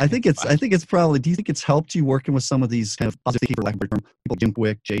all. I think it's probably. Do you think it's helped you working with some of these kind of positive, for lack of a better term, people, Jim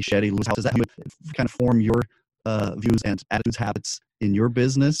Quick, Jay Shetty, Lewis? Does that kind of form your views and attitudes, habits in your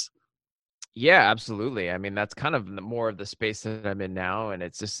business? Yeah, absolutely. I mean, that's kind of more of the space that I'm in now. And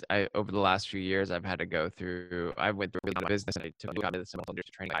it's just, over the last few years, I went through a lot of business, and I took a some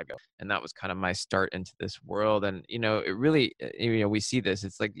leadership training. And that was kind of my start into this world. And, it really, we see this,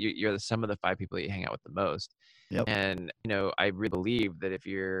 it's like you're the sum of the 5 people that you hang out with the most. Yep. And, I really believe that if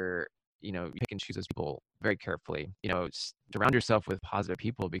you're, you pick and choose those people very carefully, surround yourself with positive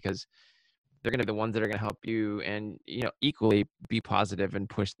people, because they're going to be the ones that are going to help you, and, equally be positive and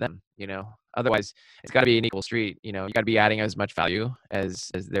push them, otherwise it's got to be an equal street. You got to be adding as much value as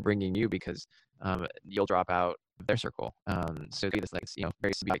they're bringing you, because you'll drop out of their circle. So it's this, like,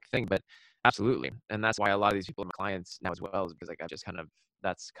 very symbiotic thing, but absolutely. And that's why a lot of these people are my clients now as well, is because, like,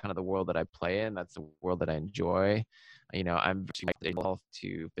 that's kind of the world that I play in. That's the world that I enjoy. I'm health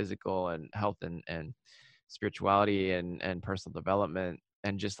to physical and health and spirituality and personal development.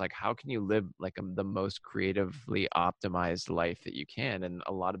 And just like, how can you live like the most creatively optimized life that you can? And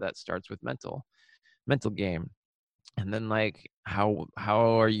a lot of that starts with mental game. And then, like, how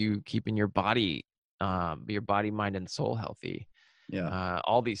are you keeping your body, mind and soul healthy? Yeah.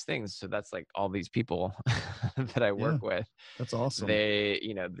 All these things. So that's like all these people that I work with. That's awesome. They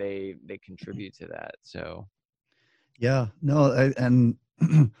contribute to that. So. Yeah, no, and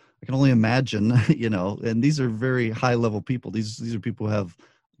I can only imagine, and these are very high level people. These are people who have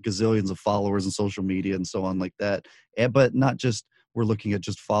gazillions of followers on social media and so on like that. But not just, we're looking at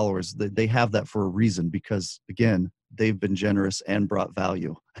just followers. They have that for a reason, because, again, they've been generous and brought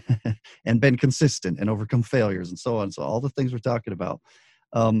value and been consistent and overcome failures and so on. So all the things we're talking about.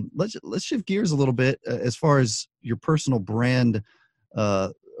 Let's shift gears a little bit as far as your personal brand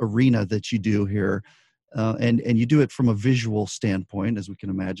arena that you do here. And you do it from a visual standpoint, as we can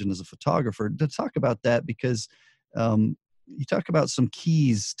imagine, as a photographer. To talk about that, because you talk about some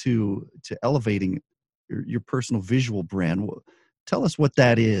keys to elevating your personal visual brand. Tell us what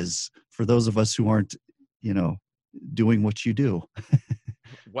that is for those of us who aren't, doing what you do.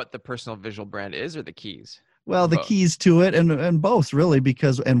 What the personal visual brand is, or the keys? Well, the keys to it, and both, really,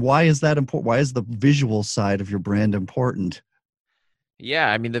 because, and why is that important? Why is the visual side of your brand important?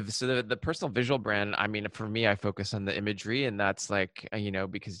 Yeah, I mean, the personal visual brand, I mean, for me, I focus on the imagery, and that's like,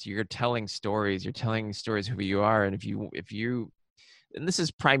 because you're telling stories, of who you are. And if you and this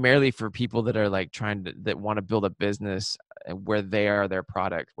is primarily for people that are like that want to build a business where they are their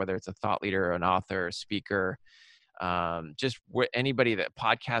product, whether it's a thought leader, an author, a speaker, just anybody that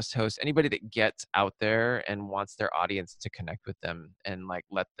podcast hosts, anybody that gets out there and wants their audience to connect with them and like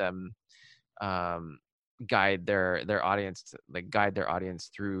let them um, guide their audience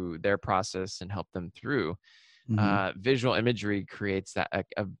through their process and help them through. Hmm. Visual imagery creates that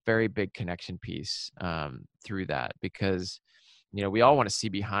a very big connection piece through that, because we all want to see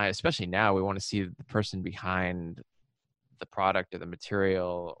behind, especially now, we want to see the person behind the product or the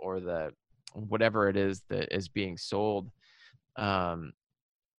material or the whatever it is that is being sold. um,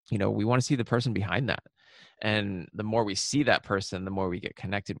 we want to see the person behind that. And the more we see that person, the more we get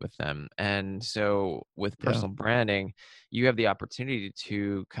connected with them. And so with Yeah. personal branding, you have the opportunity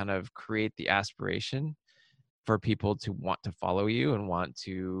to kind of create the aspiration for people to want to follow you and want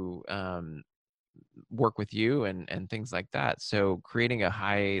to work with you and things like that. So creating a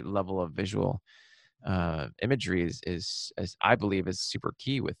high level of visual imagery is I believe is super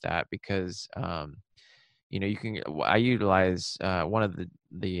key with that, because I utilize one of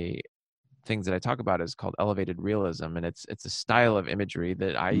the things that I talk about is called elevated realism, and it's a style of imagery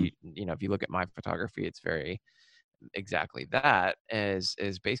that Mm. if you look at my photography, it's very exactly that. Is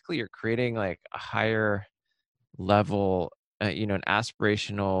basically you're creating like a higher level, an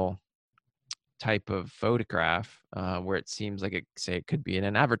aspirational type of photograph, where it seems like it could be in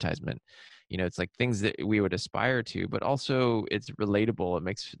an advertisement. It's like things that we would aspire to, but also it's relatable. It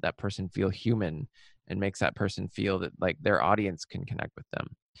makes that person feel human and makes that person feel that like their audience can connect with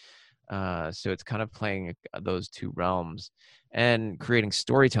them. So it's kind of playing those two realms and creating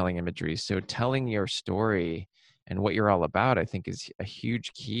storytelling imagery. So telling your story and what you're all about, I think, is a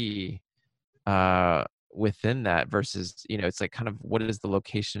huge key uh, within that. Versus, it's like kind of what is the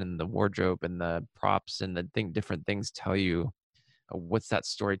location and the wardrobe and the props and different things tell you. What's that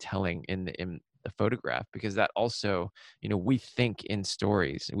storytelling in the photograph? Because that also, we think in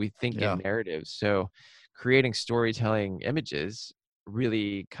stories, we think in Yeah. narratives. So creating storytelling images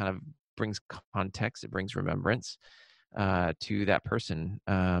really kind of brings context, it brings remembrance to that person.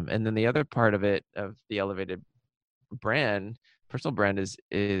 And then the other part of it, of the elevated brand, personal brand,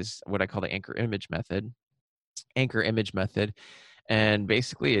 is what I call the anchor image method. And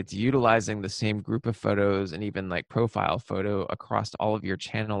basically it's utilizing the same group of photos and even like profile photo across all of your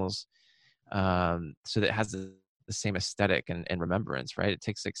channels, so that it has the same aesthetic and remembrance, right? It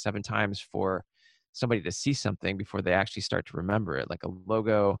takes like 7 times for somebody to see something before they actually start to remember it, like a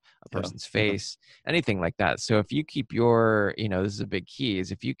logo, a Yeah. person's Yeah. face, anything like that. So if you keep your, this is a big key,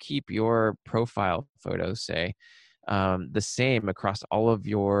 is if you keep your profile photos, say, the same across all of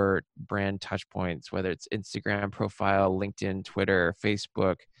your brand touch points, whether it's Instagram profile, LinkedIn, Twitter,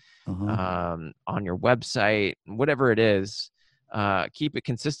 Facebook, Uh-huh. on your website, whatever it is, keep it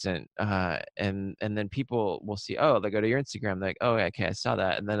consistent. And then people will see, oh, they go to your Instagram, they're like, oh, okay, I saw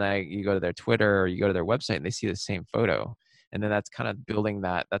that. And then you go to their Twitter or you go to their website and they see the same photo. And then that's kind of building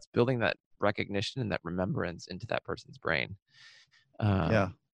that recognition and that remembrance into that person's brain. Yeah.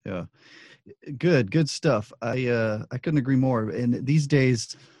 Um, Yeah. Good stuff. I couldn't agree more. And these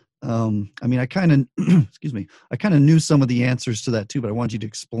days, I mean, I kind of excuse me, I kind of knew some of the answers to that too, but I wanted you to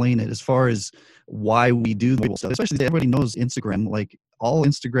explain it as far as why we do the visual stuff. Especially that everybody knows Instagram. Like all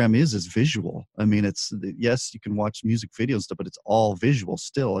Instagram is visual. I mean, it's yes, you can watch music videos and stuff, but it's all visual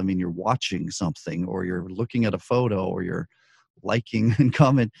still. I mean, you're watching something, or you're looking at a photo, or you're liking and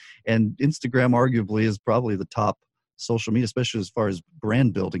comment. And Instagram arguably is probably the top social media, especially as far as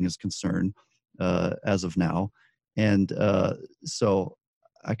brand building is concerned, as of now. And so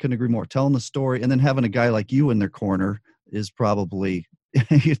I couldn't agree more. Telling the story and then having a guy like you in their corner is probably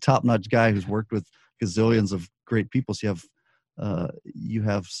a top-notch guy who's worked with gazillions of great people. So you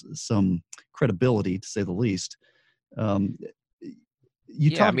have some credibility, to say the least. Um, you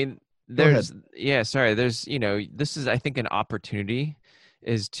Yeah, I talk. mean, Go ahead. there's, this is, I think, an opportunity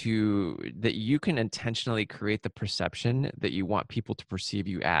is that you can intentionally create the perception that you want people to perceive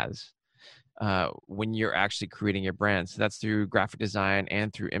you as, when you're actually creating your brand. So that's through graphic design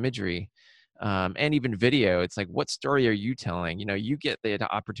and through imagery, and even video. It's like, what story are you telling? You get the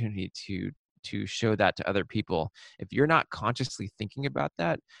opportunity to show that to other people. If you're not consciously thinking about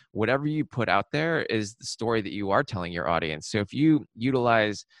that, whatever you put out there is the story that you are telling your audience. So if you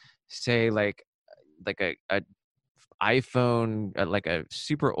utilize, say, like a iPhone, like a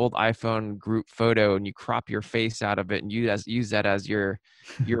super old iPhone group photo, and you crop your face out of it and use that as your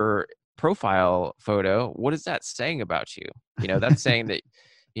profile photo, what is that saying about you? That's saying that,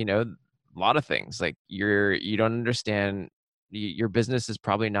 a lot of things, like you don't understand, your business is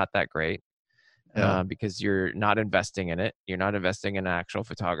probably not that great, Yeah. because you're not investing in it. You're not investing in an actual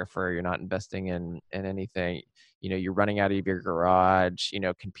photographer. You're not investing in anything. You're running out of your garage.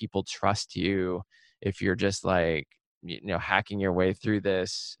 Can people trust you if you're just like, hacking your way through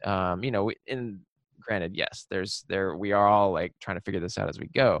this? And granted, yes, we are all like trying to figure this out as we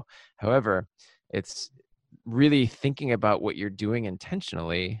go. However, it's really thinking about what you're doing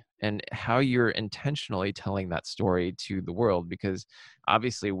intentionally and how you're intentionally telling that story to the world, because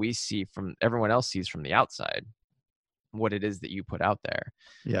obviously everyone else sees from the outside what it is that you put out there.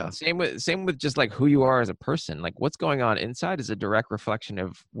 Yeah. Same with just like who you are as a person. Like what's going on inside is a direct reflection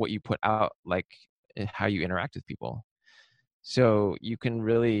of what you put out, like how you interact with people. So you can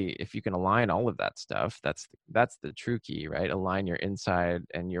really, if you can align all of that stuff, that's the true key, right? Align your inside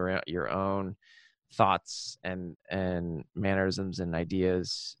and your own thoughts and mannerisms and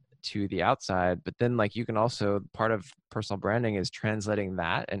ideas to the outside. But then like you can also, part of personal branding is translating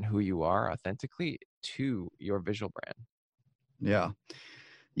that and who you are authentically to your visual brand. Yeah.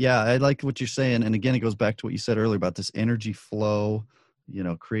 Yeah. I like what you're saying. And again, it goes back to what you said earlier about this energy flow,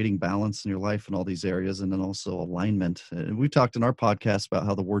 creating balance in your life in all these areas, and then also alignment. And we've talked in our podcast about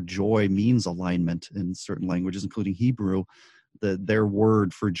how the word joy means alignment in certain languages, including Hebrew. Their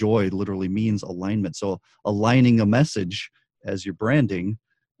word for joy literally means alignment. So aligning a message as your branding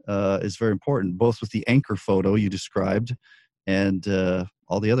is very important, both with the anchor photo you described and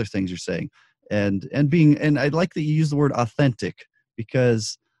all the other things you're saying. And I like that you use the word authentic,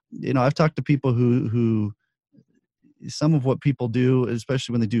 because I've talked to people who some of what people do,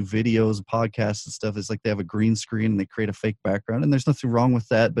 especially when they do videos, podcasts and stuff, is like they have a green screen and they create a fake background, and there's nothing wrong with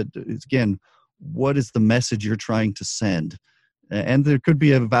that. But it's, again, what is the message you're trying to send? And there could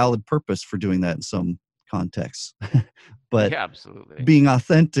be a valid purpose for doing that in some contexts. But Yeah, absolutely. being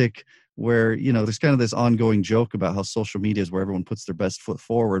authentic, where, there's kind of this ongoing joke about how social media is where everyone puts their best foot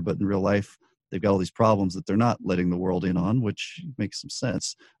forward, but in real life, they've got all these problems that they're not letting the world in on, which makes some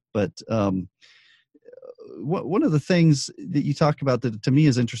sense. But one of the things that you talk about that to me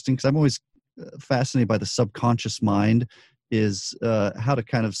is interesting, because I'm always fascinated by the subconscious mind, is how to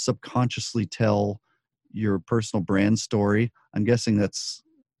kind of subconsciously tell your personal brand story. I'm guessing that's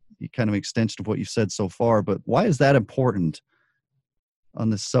kind of an extension of what you've said so far, but why is that important on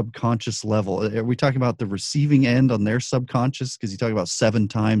the subconscious level? Are we talking about the receiving end on their subconscious? Because you talk about 7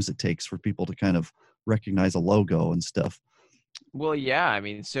 times it takes for people to kind of recognize a logo and stuff. Well, yeah, I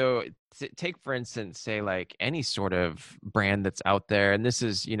mean, so take for instance, say like any sort of brand that's out there, and this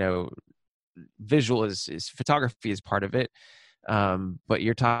is, visual is photography is part of it. But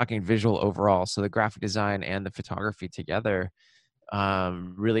you're talking visual overall. So the graphic design and the photography together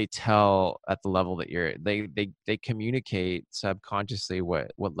really tell at the level that they communicate subconsciously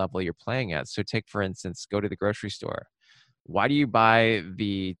what level you're playing at. So take for instance, go to the grocery store. Why would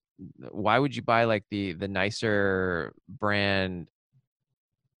you buy like the nicer brand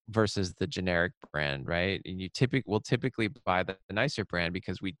versus the generic brand, right? And we'll typically buy the nicer brand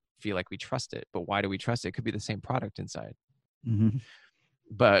because we feel like we trust it. But why do we trust it? It could be the same product inside. Mm-hmm.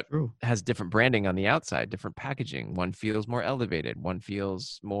 But True. has different branding on the outside, different packaging. One feels more elevated, one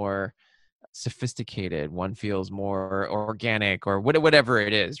feels more sophisticated, one feels more organic, or whatever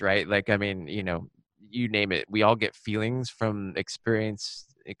it is, right? Like, I mean, you name it. We all get feelings from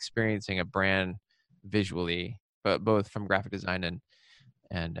experiencing a brand visually, but both from graphic design and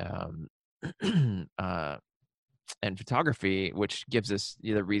and photography, which gives us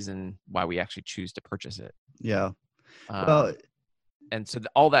the reason why we actually choose to purchase it. Yeah. Well, and so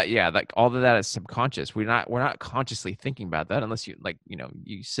all that, yeah, like all of that is subconscious. We're not consciously thinking about that unless you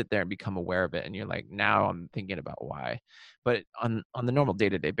you sit there and become aware of it, and you're like, now I'm thinking about why. But on the normal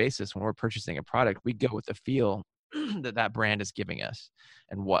day-to-day basis, when we're purchasing a product, we go with the feel that brand is giving us.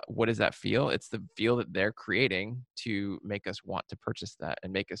 And what is that feel? It's the feel that they're creating to make us want to purchase that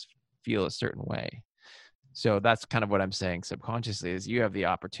and make us feel a certain way. So that's kind of what I'm saying subconsciously, is you have the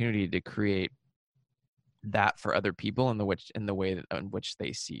opportunity to create that for other people in the way in which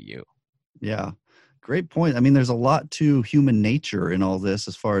they see you. Yeah, great point. I mean, there's a lot to human nature in all this,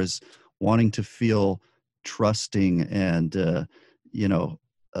 as far as wanting to feel trusting and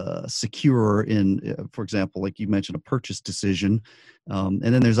secure in, for example, like you mentioned, a purchase decision. And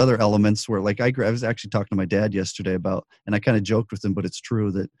then there's other elements where, like, I was actually talking to my dad yesterday about, and I kind of joked with him, but it's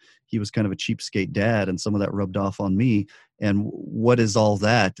true that he was kind of a cheapskate dad, and some of that rubbed off on me. And what is all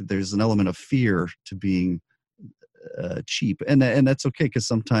that? There's an element of fear to being cheap, and that's okay, because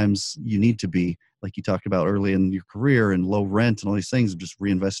sometimes you need to be, like you talked about early in your career, and low rent and all these things, and just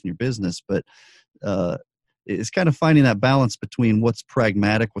reinvest in your business. But uh, it's kind of finding that balance between what's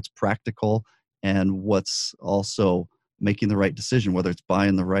pragmatic, what's practical, and what's also making the right decision, whether it's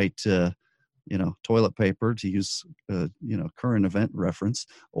buying the right toilet paper, to use current event reference,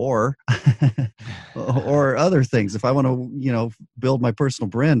 or or other things. If I want to build my personal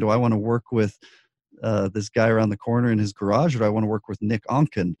brand, do I want to work with this guy around the corner in his garage, or do I want to work with Nick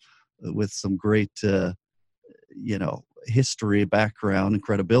Onken with some great history, background, and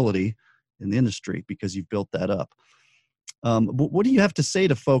credibility in the industry, because you've built that up? But what do you have to say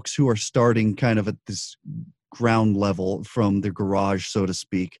to folks who are starting kind of at this ground level from their garage, so to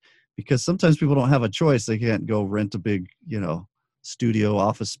speak? Because sometimes people don't have a choice. They can't go rent a big, studio,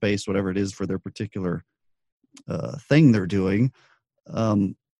 office space, whatever it is for their particular thing they're doing.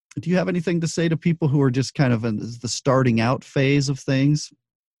 Do you have anything to say to people who are just kind of in the starting out phase of things,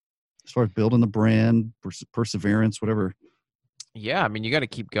 as far as building the brand, perseverance, whatever? Yeah, I mean, you got to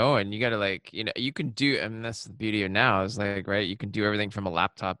keep going. You got to you can do, I mean, that's the beauty of now is right, you can do everything from a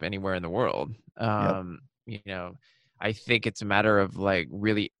laptop anywhere in the world. Yep. I think it's a matter of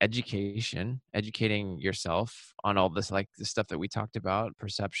really educating yourself on all this, the stuff that we talked about,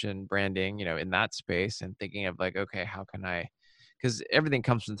 perception, branding, in that space, and thinking of okay, how can I, because everything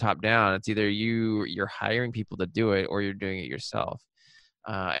comes from the top down. It's either you're hiring people to do it or you're doing it yourself.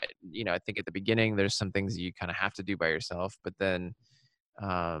 I think at the beginning, there's some things you kind of have to do by yourself, but then,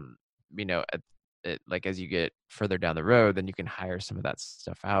 as you get further down the road, then you can hire some of that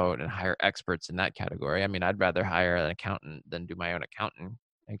stuff out and hire experts in that category. I mean, I'd rather hire an accountant than do my own accounting,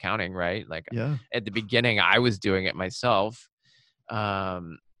 right? Yeah. At the beginning, I was doing it myself.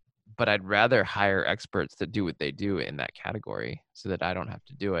 But I'd rather hire experts that do what they do in that category so that I don't have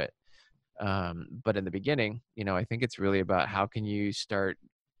to do it. But in the beginning, I think it's really about how can you start,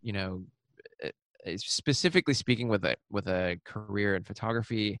 specifically speaking with a career in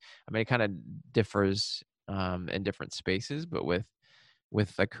photography. I mean, it kind of differs in different spaces, but with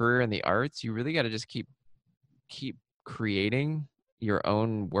a career in the arts, you really got to just keep creating your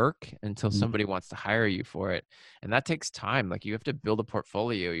own work until somebody wants to hire you for it. And that takes time. You have to build a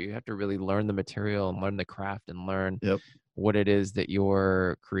portfolio. You have to really learn the material and learn the craft and learn what it is that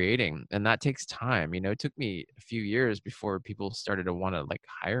you're creating. And that takes time. It took me a few years before people started to want to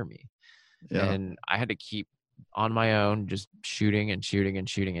hire me. Yeah. And I had to keep on my own, just shooting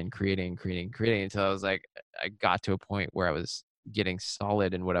and creating until I was I got to a point where I was getting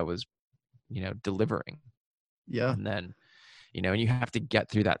solid in what I was, delivering. Yeah. And then, and you have to get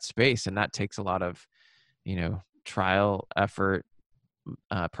through that space, and that takes a lot of, trial, effort,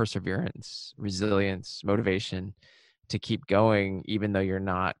 perseverance, resilience, motivation to keep going, even though you're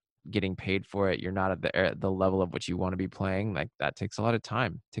not getting paid for it. You're not at the level of what you want to be playing. That takes a lot of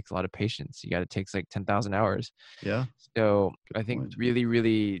time, takes a lot of patience. It takes 10,000 hours. Yeah. So Good I think point. really,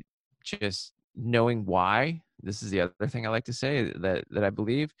 really just knowing why. This is the other thing I like to say that I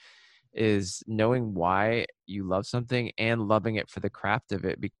believe is knowing why you love something and loving it for the craft of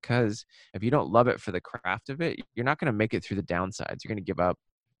it. Because if you don't love it for the craft of it, you're not going to make it through the downsides. You're going to give up.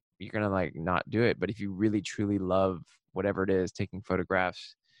 You're going to not do it. But if you really truly love whatever it is, taking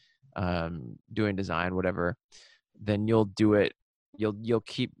photographs, doing design, whatever, then you'll do it. You'll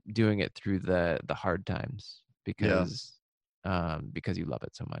keep doing it through the hard times because you love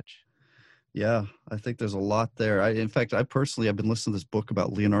it so much. Yeah, I think there's a lot there. In fact, I've been listening to this book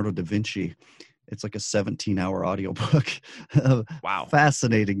about Leonardo da Vinci. It's like a 17-hour audiobook. Wow.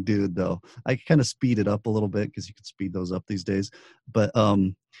 Fascinating dude, though. I kind of speed it up a little bit because you can speed those up these days. But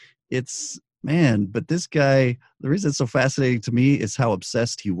but this guy, the reason it's so fascinating to me is how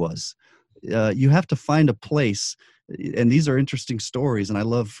obsessed he was. You have to find a place, and these are interesting stories, and I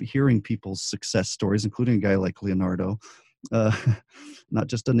love hearing people's success stories, including a guy like Leonardo. Not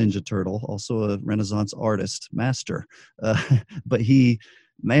just a Ninja Turtle, also a Renaissance artist, master. But the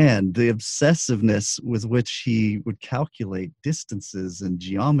obsessiveness with which he would calculate distances and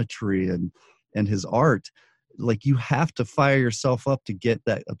geometry and his art, you have to fire yourself up to get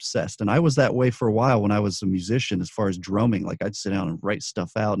that obsessed. And I was that way for a while when I was a musician, as far as drumming. I'd sit down and write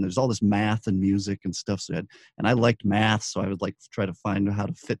stuff out, and there's all this math and music and stuff. And I liked math, so I would try to find how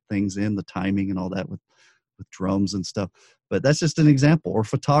to fit things in, the timing and all that with drums and stuff. But that's just an example. Or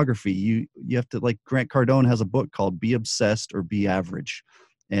photography, you have to, Grant Cardone has a book called Be Obsessed or Be Average.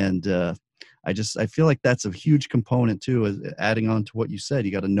 And I feel like that's a huge component too, adding on to what you said.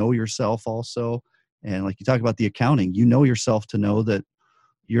 You got to know yourself also. And you talk about the accounting, you know yourself to know that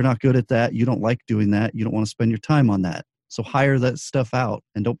you're not good at that. You don't like doing that. You don't want to spend your time on that. So hire that stuff out,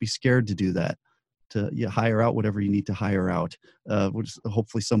 and don't be scared to do that. hire out whatever you need to hire out, which is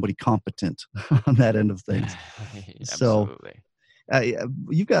hopefully somebody competent on that end of things. So Absolutely.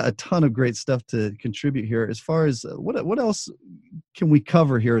 you've got a ton of great stuff to contribute here. As far as what else can we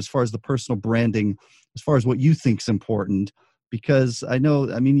cover here as far as the personal branding, as far as what you think is important? Because I know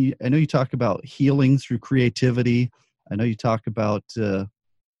you talk about healing through creativity. I know you talk about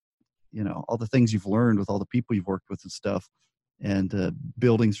all the things you've learned with all the people you've worked with and stuff, and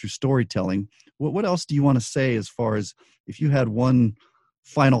building through storytelling. What else do you want to say as far as, if you had one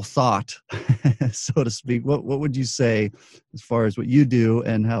final thought, so to speak, what would you say as far as what you do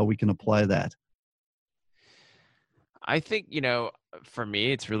and how we can apply that? I think, for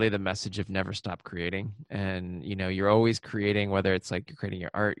me, it's really the message of never stop creating. And, you're always creating, whether it's like you're creating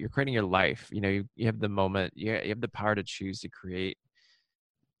your art, you're creating your life. You have the moment, you have the power to choose to create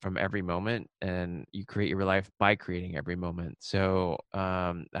from every moment, and you create your life by creating every moment. So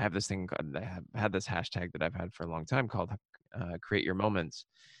I have this thing, I have had this hashtag that I've had for a long time called create your moments.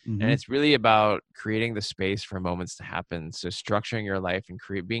 And Mm-hmm. it's really about creating the space for moments to happen. So structuring your life and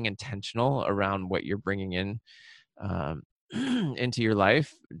being intentional around what you're bringing in um, into your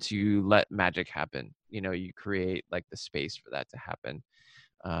life to let magic happen. You create like the space for that to happen.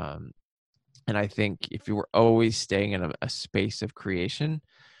 Um, and I think if you were always staying in a space of creation,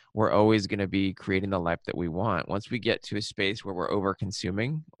 we're always going to be creating the life that we want. Once we get to a space where we're over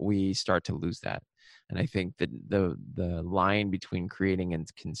consuming, we start to lose that. And I think that the line between creating and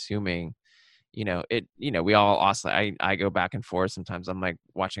consuming, we all also, I go back and forth. Sometimes I'm like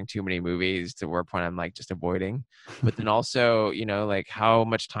watching too many movies to where point I'm like just avoiding. But then also, like how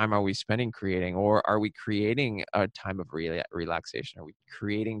much time are we spending creating, or are we creating a time of relaxation? Are we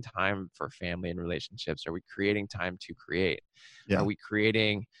creating time for family and relationships? Are we creating time to create? Yeah. Are we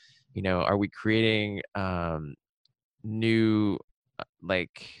creating, new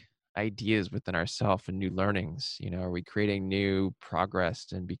like ideas within ourselves and new learnings? Are we creating new progress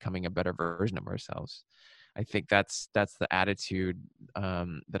and becoming a better version of ourselves? I think that's the attitude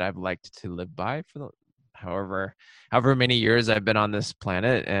that I've liked to live by for the however many years I've been on this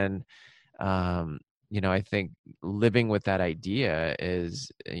planet. And I think living with that idea is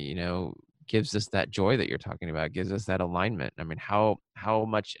gives us that joy that you're talking about, gives us that alignment. I mean, how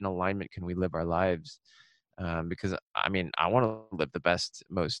much in alignment can we live our lives? Because I want to live the best,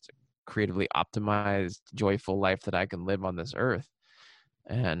 most creatively optimized, joyful life that I can live on this earth.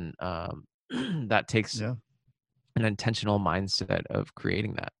 And that takes Yeah. an intentional mindset of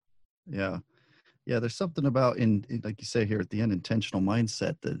creating that. Yeah. Yeah. There's something about like you say here at the end, intentional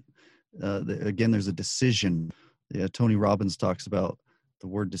mindset that, again, there's a decision. Yeah. Tony Robbins talks about the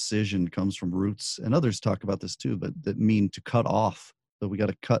word decision comes from roots, and others talk about this too, but that mean to cut off. That we got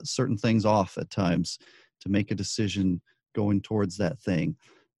to cut certain things off at times to make a decision going towards that thing.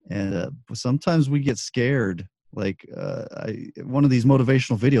 And sometimes we get scared. Like one of these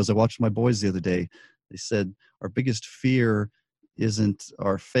motivational videos I watched with my boys the other day, they said our biggest fear isn't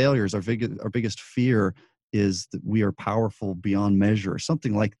our failures. Our biggest fear is that we are powerful beyond measure, or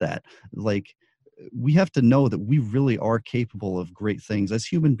something like that. Like, we have to know that we really are capable of great things as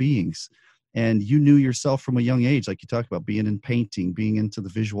human beings. And you knew yourself from a young age, like you talked about, being in painting, being into the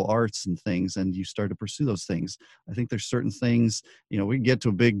visual arts and things, and you started to pursue those things. I think there's certain things, we can get to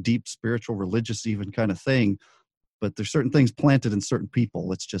a big, deep, spiritual, religious even kind of thing, but there's certain things planted in certain people,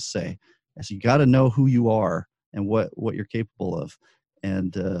 let's just say. And so you got to know who you are and what you're capable of.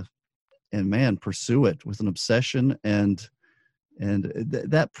 And man, pursue it with an obsession. And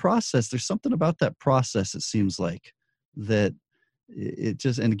that process, there's something about that process, it seems like, that it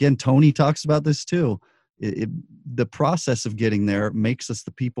just, and again, Tony talks about this too. The process of getting there makes us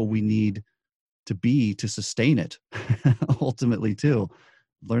the people we need to be to sustain it ultimately too.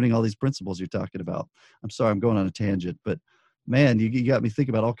 Learning all these principles you're talking about. I'm sorry, I'm going on a tangent, but man, you got me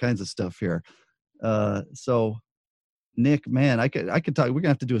thinking about all kinds of stuff here. So Nick, man, I could talk. We're gonna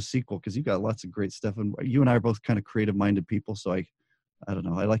have to do a sequel because you got lots of great stuff, and you and I are both kind of creative-minded people. So I don't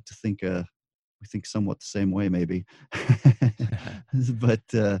know. I like to think we think somewhat the same way, maybe. But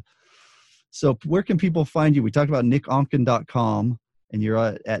so where can people find you? We talked about nickonken.com, and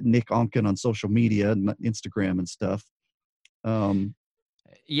you're at Nick Onken on social media, Instagram and stuff.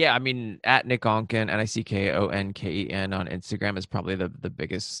 Yeah, at Nick Onken, NICKONKEN on Instagram is probably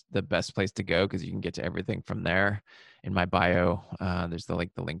the best place to go, because you can get to everything from there. In my bio, there's the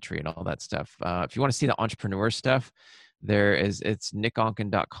link tree and all that stuff. If you want to see the entrepreneur stuff, it's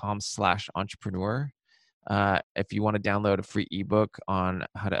nickonken.com/entrepreneur. If you want to download a free ebook on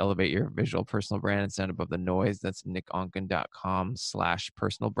how to elevate your visual personal brand and stand above the noise, that's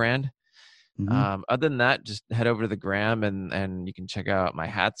nickonken.com/personal brand. Other than that, just head over to the gram and you can check out my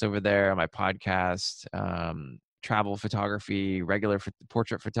hats over there, my podcast, travel photography, regular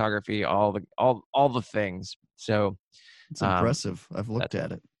portrait photography, all the things. So it's impressive. I've looked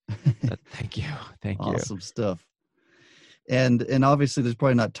at it. Thank you. Awesome stuff. And obviously there's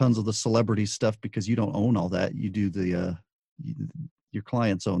probably not tons of the celebrity stuff because you don't own all that. You do your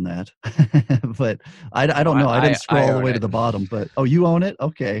clients own that. But I don't know. I didn't scroll all the way to the bottom, but you own it?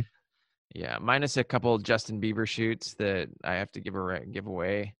 Okay. Yeah, minus a couple Justin Bieber shoots that I have to give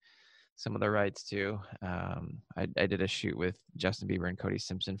away some of the rights to. I did a shoot with Justin Bieber and Cody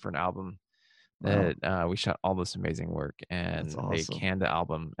Simpson for an album that we shot all this amazing work, and they canned the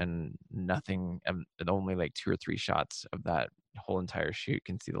album, and nothing, only like 2 or 3 shots of that whole entire shoot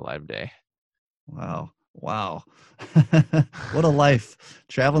can see the light of day. Wow. What a life,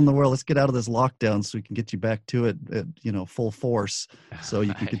 traveling the world. Let's get out of this lockdown so we can get you back to it at full force, so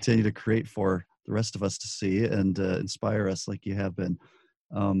you can continue to create for the rest of us to see and inspire us like you have been.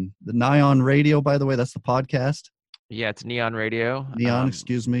 The Neon Radio, by the way, that's the podcast. Yeah, it's Neon Radio. Neon,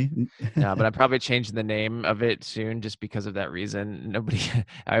 excuse me. No, but I'm probably changing the name of it soon just because of that reason.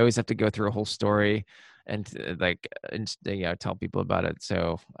 I always have to go through a whole story and tell people about it.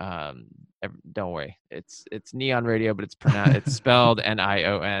 So don't worry. It's Neon Radio, but it's spelled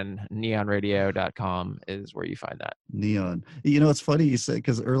NION. Neonradio.com is where you find that. Neon. It's funny you said,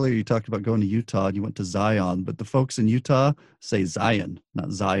 because earlier you talked about going to Utah and you went to Zion, but the folks in Utah say Zion,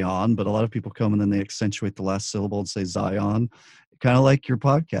 not Zion, but a lot of people come and then they accentuate the last syllable and say Zion, kind of like your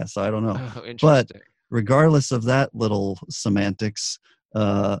podcast. I don't know. Oh, interesting. But regardless of that little semantics,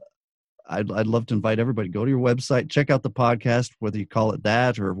 I'd love to invite everybody, go to your website, check out the podcast, whether you call it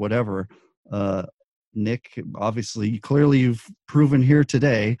that or whatever. Nick, obviously, clearly you've proven here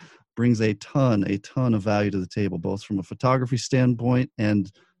today, brings a ton of value to the table, both from a photography standpoint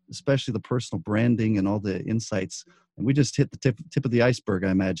and especially the personal branding and all the insights. And we just hit the tip of the iceberg,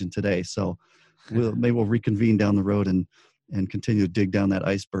 I imagine, today. So maybe we'll reconvene down the road and continue to dig down that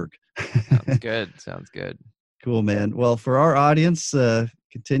iceberg. Sounds good. Cool, man. Well, for our audience,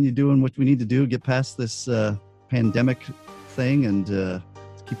 continue doing what we need to do, get past this pandemic thing, and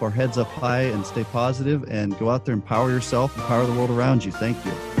keep our heads up high and stay positive, and go out there, empower yourself, empower the world around you. Thank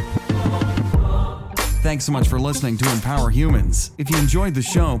you. Thanks so much for listening to Empower Humans. If you enjoyed the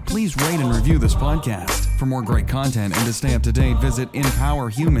show, please rate and review this podcast. For more great content and to stay up to date, visit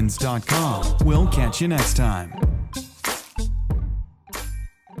empowerhumans.com. We'll catch you next time.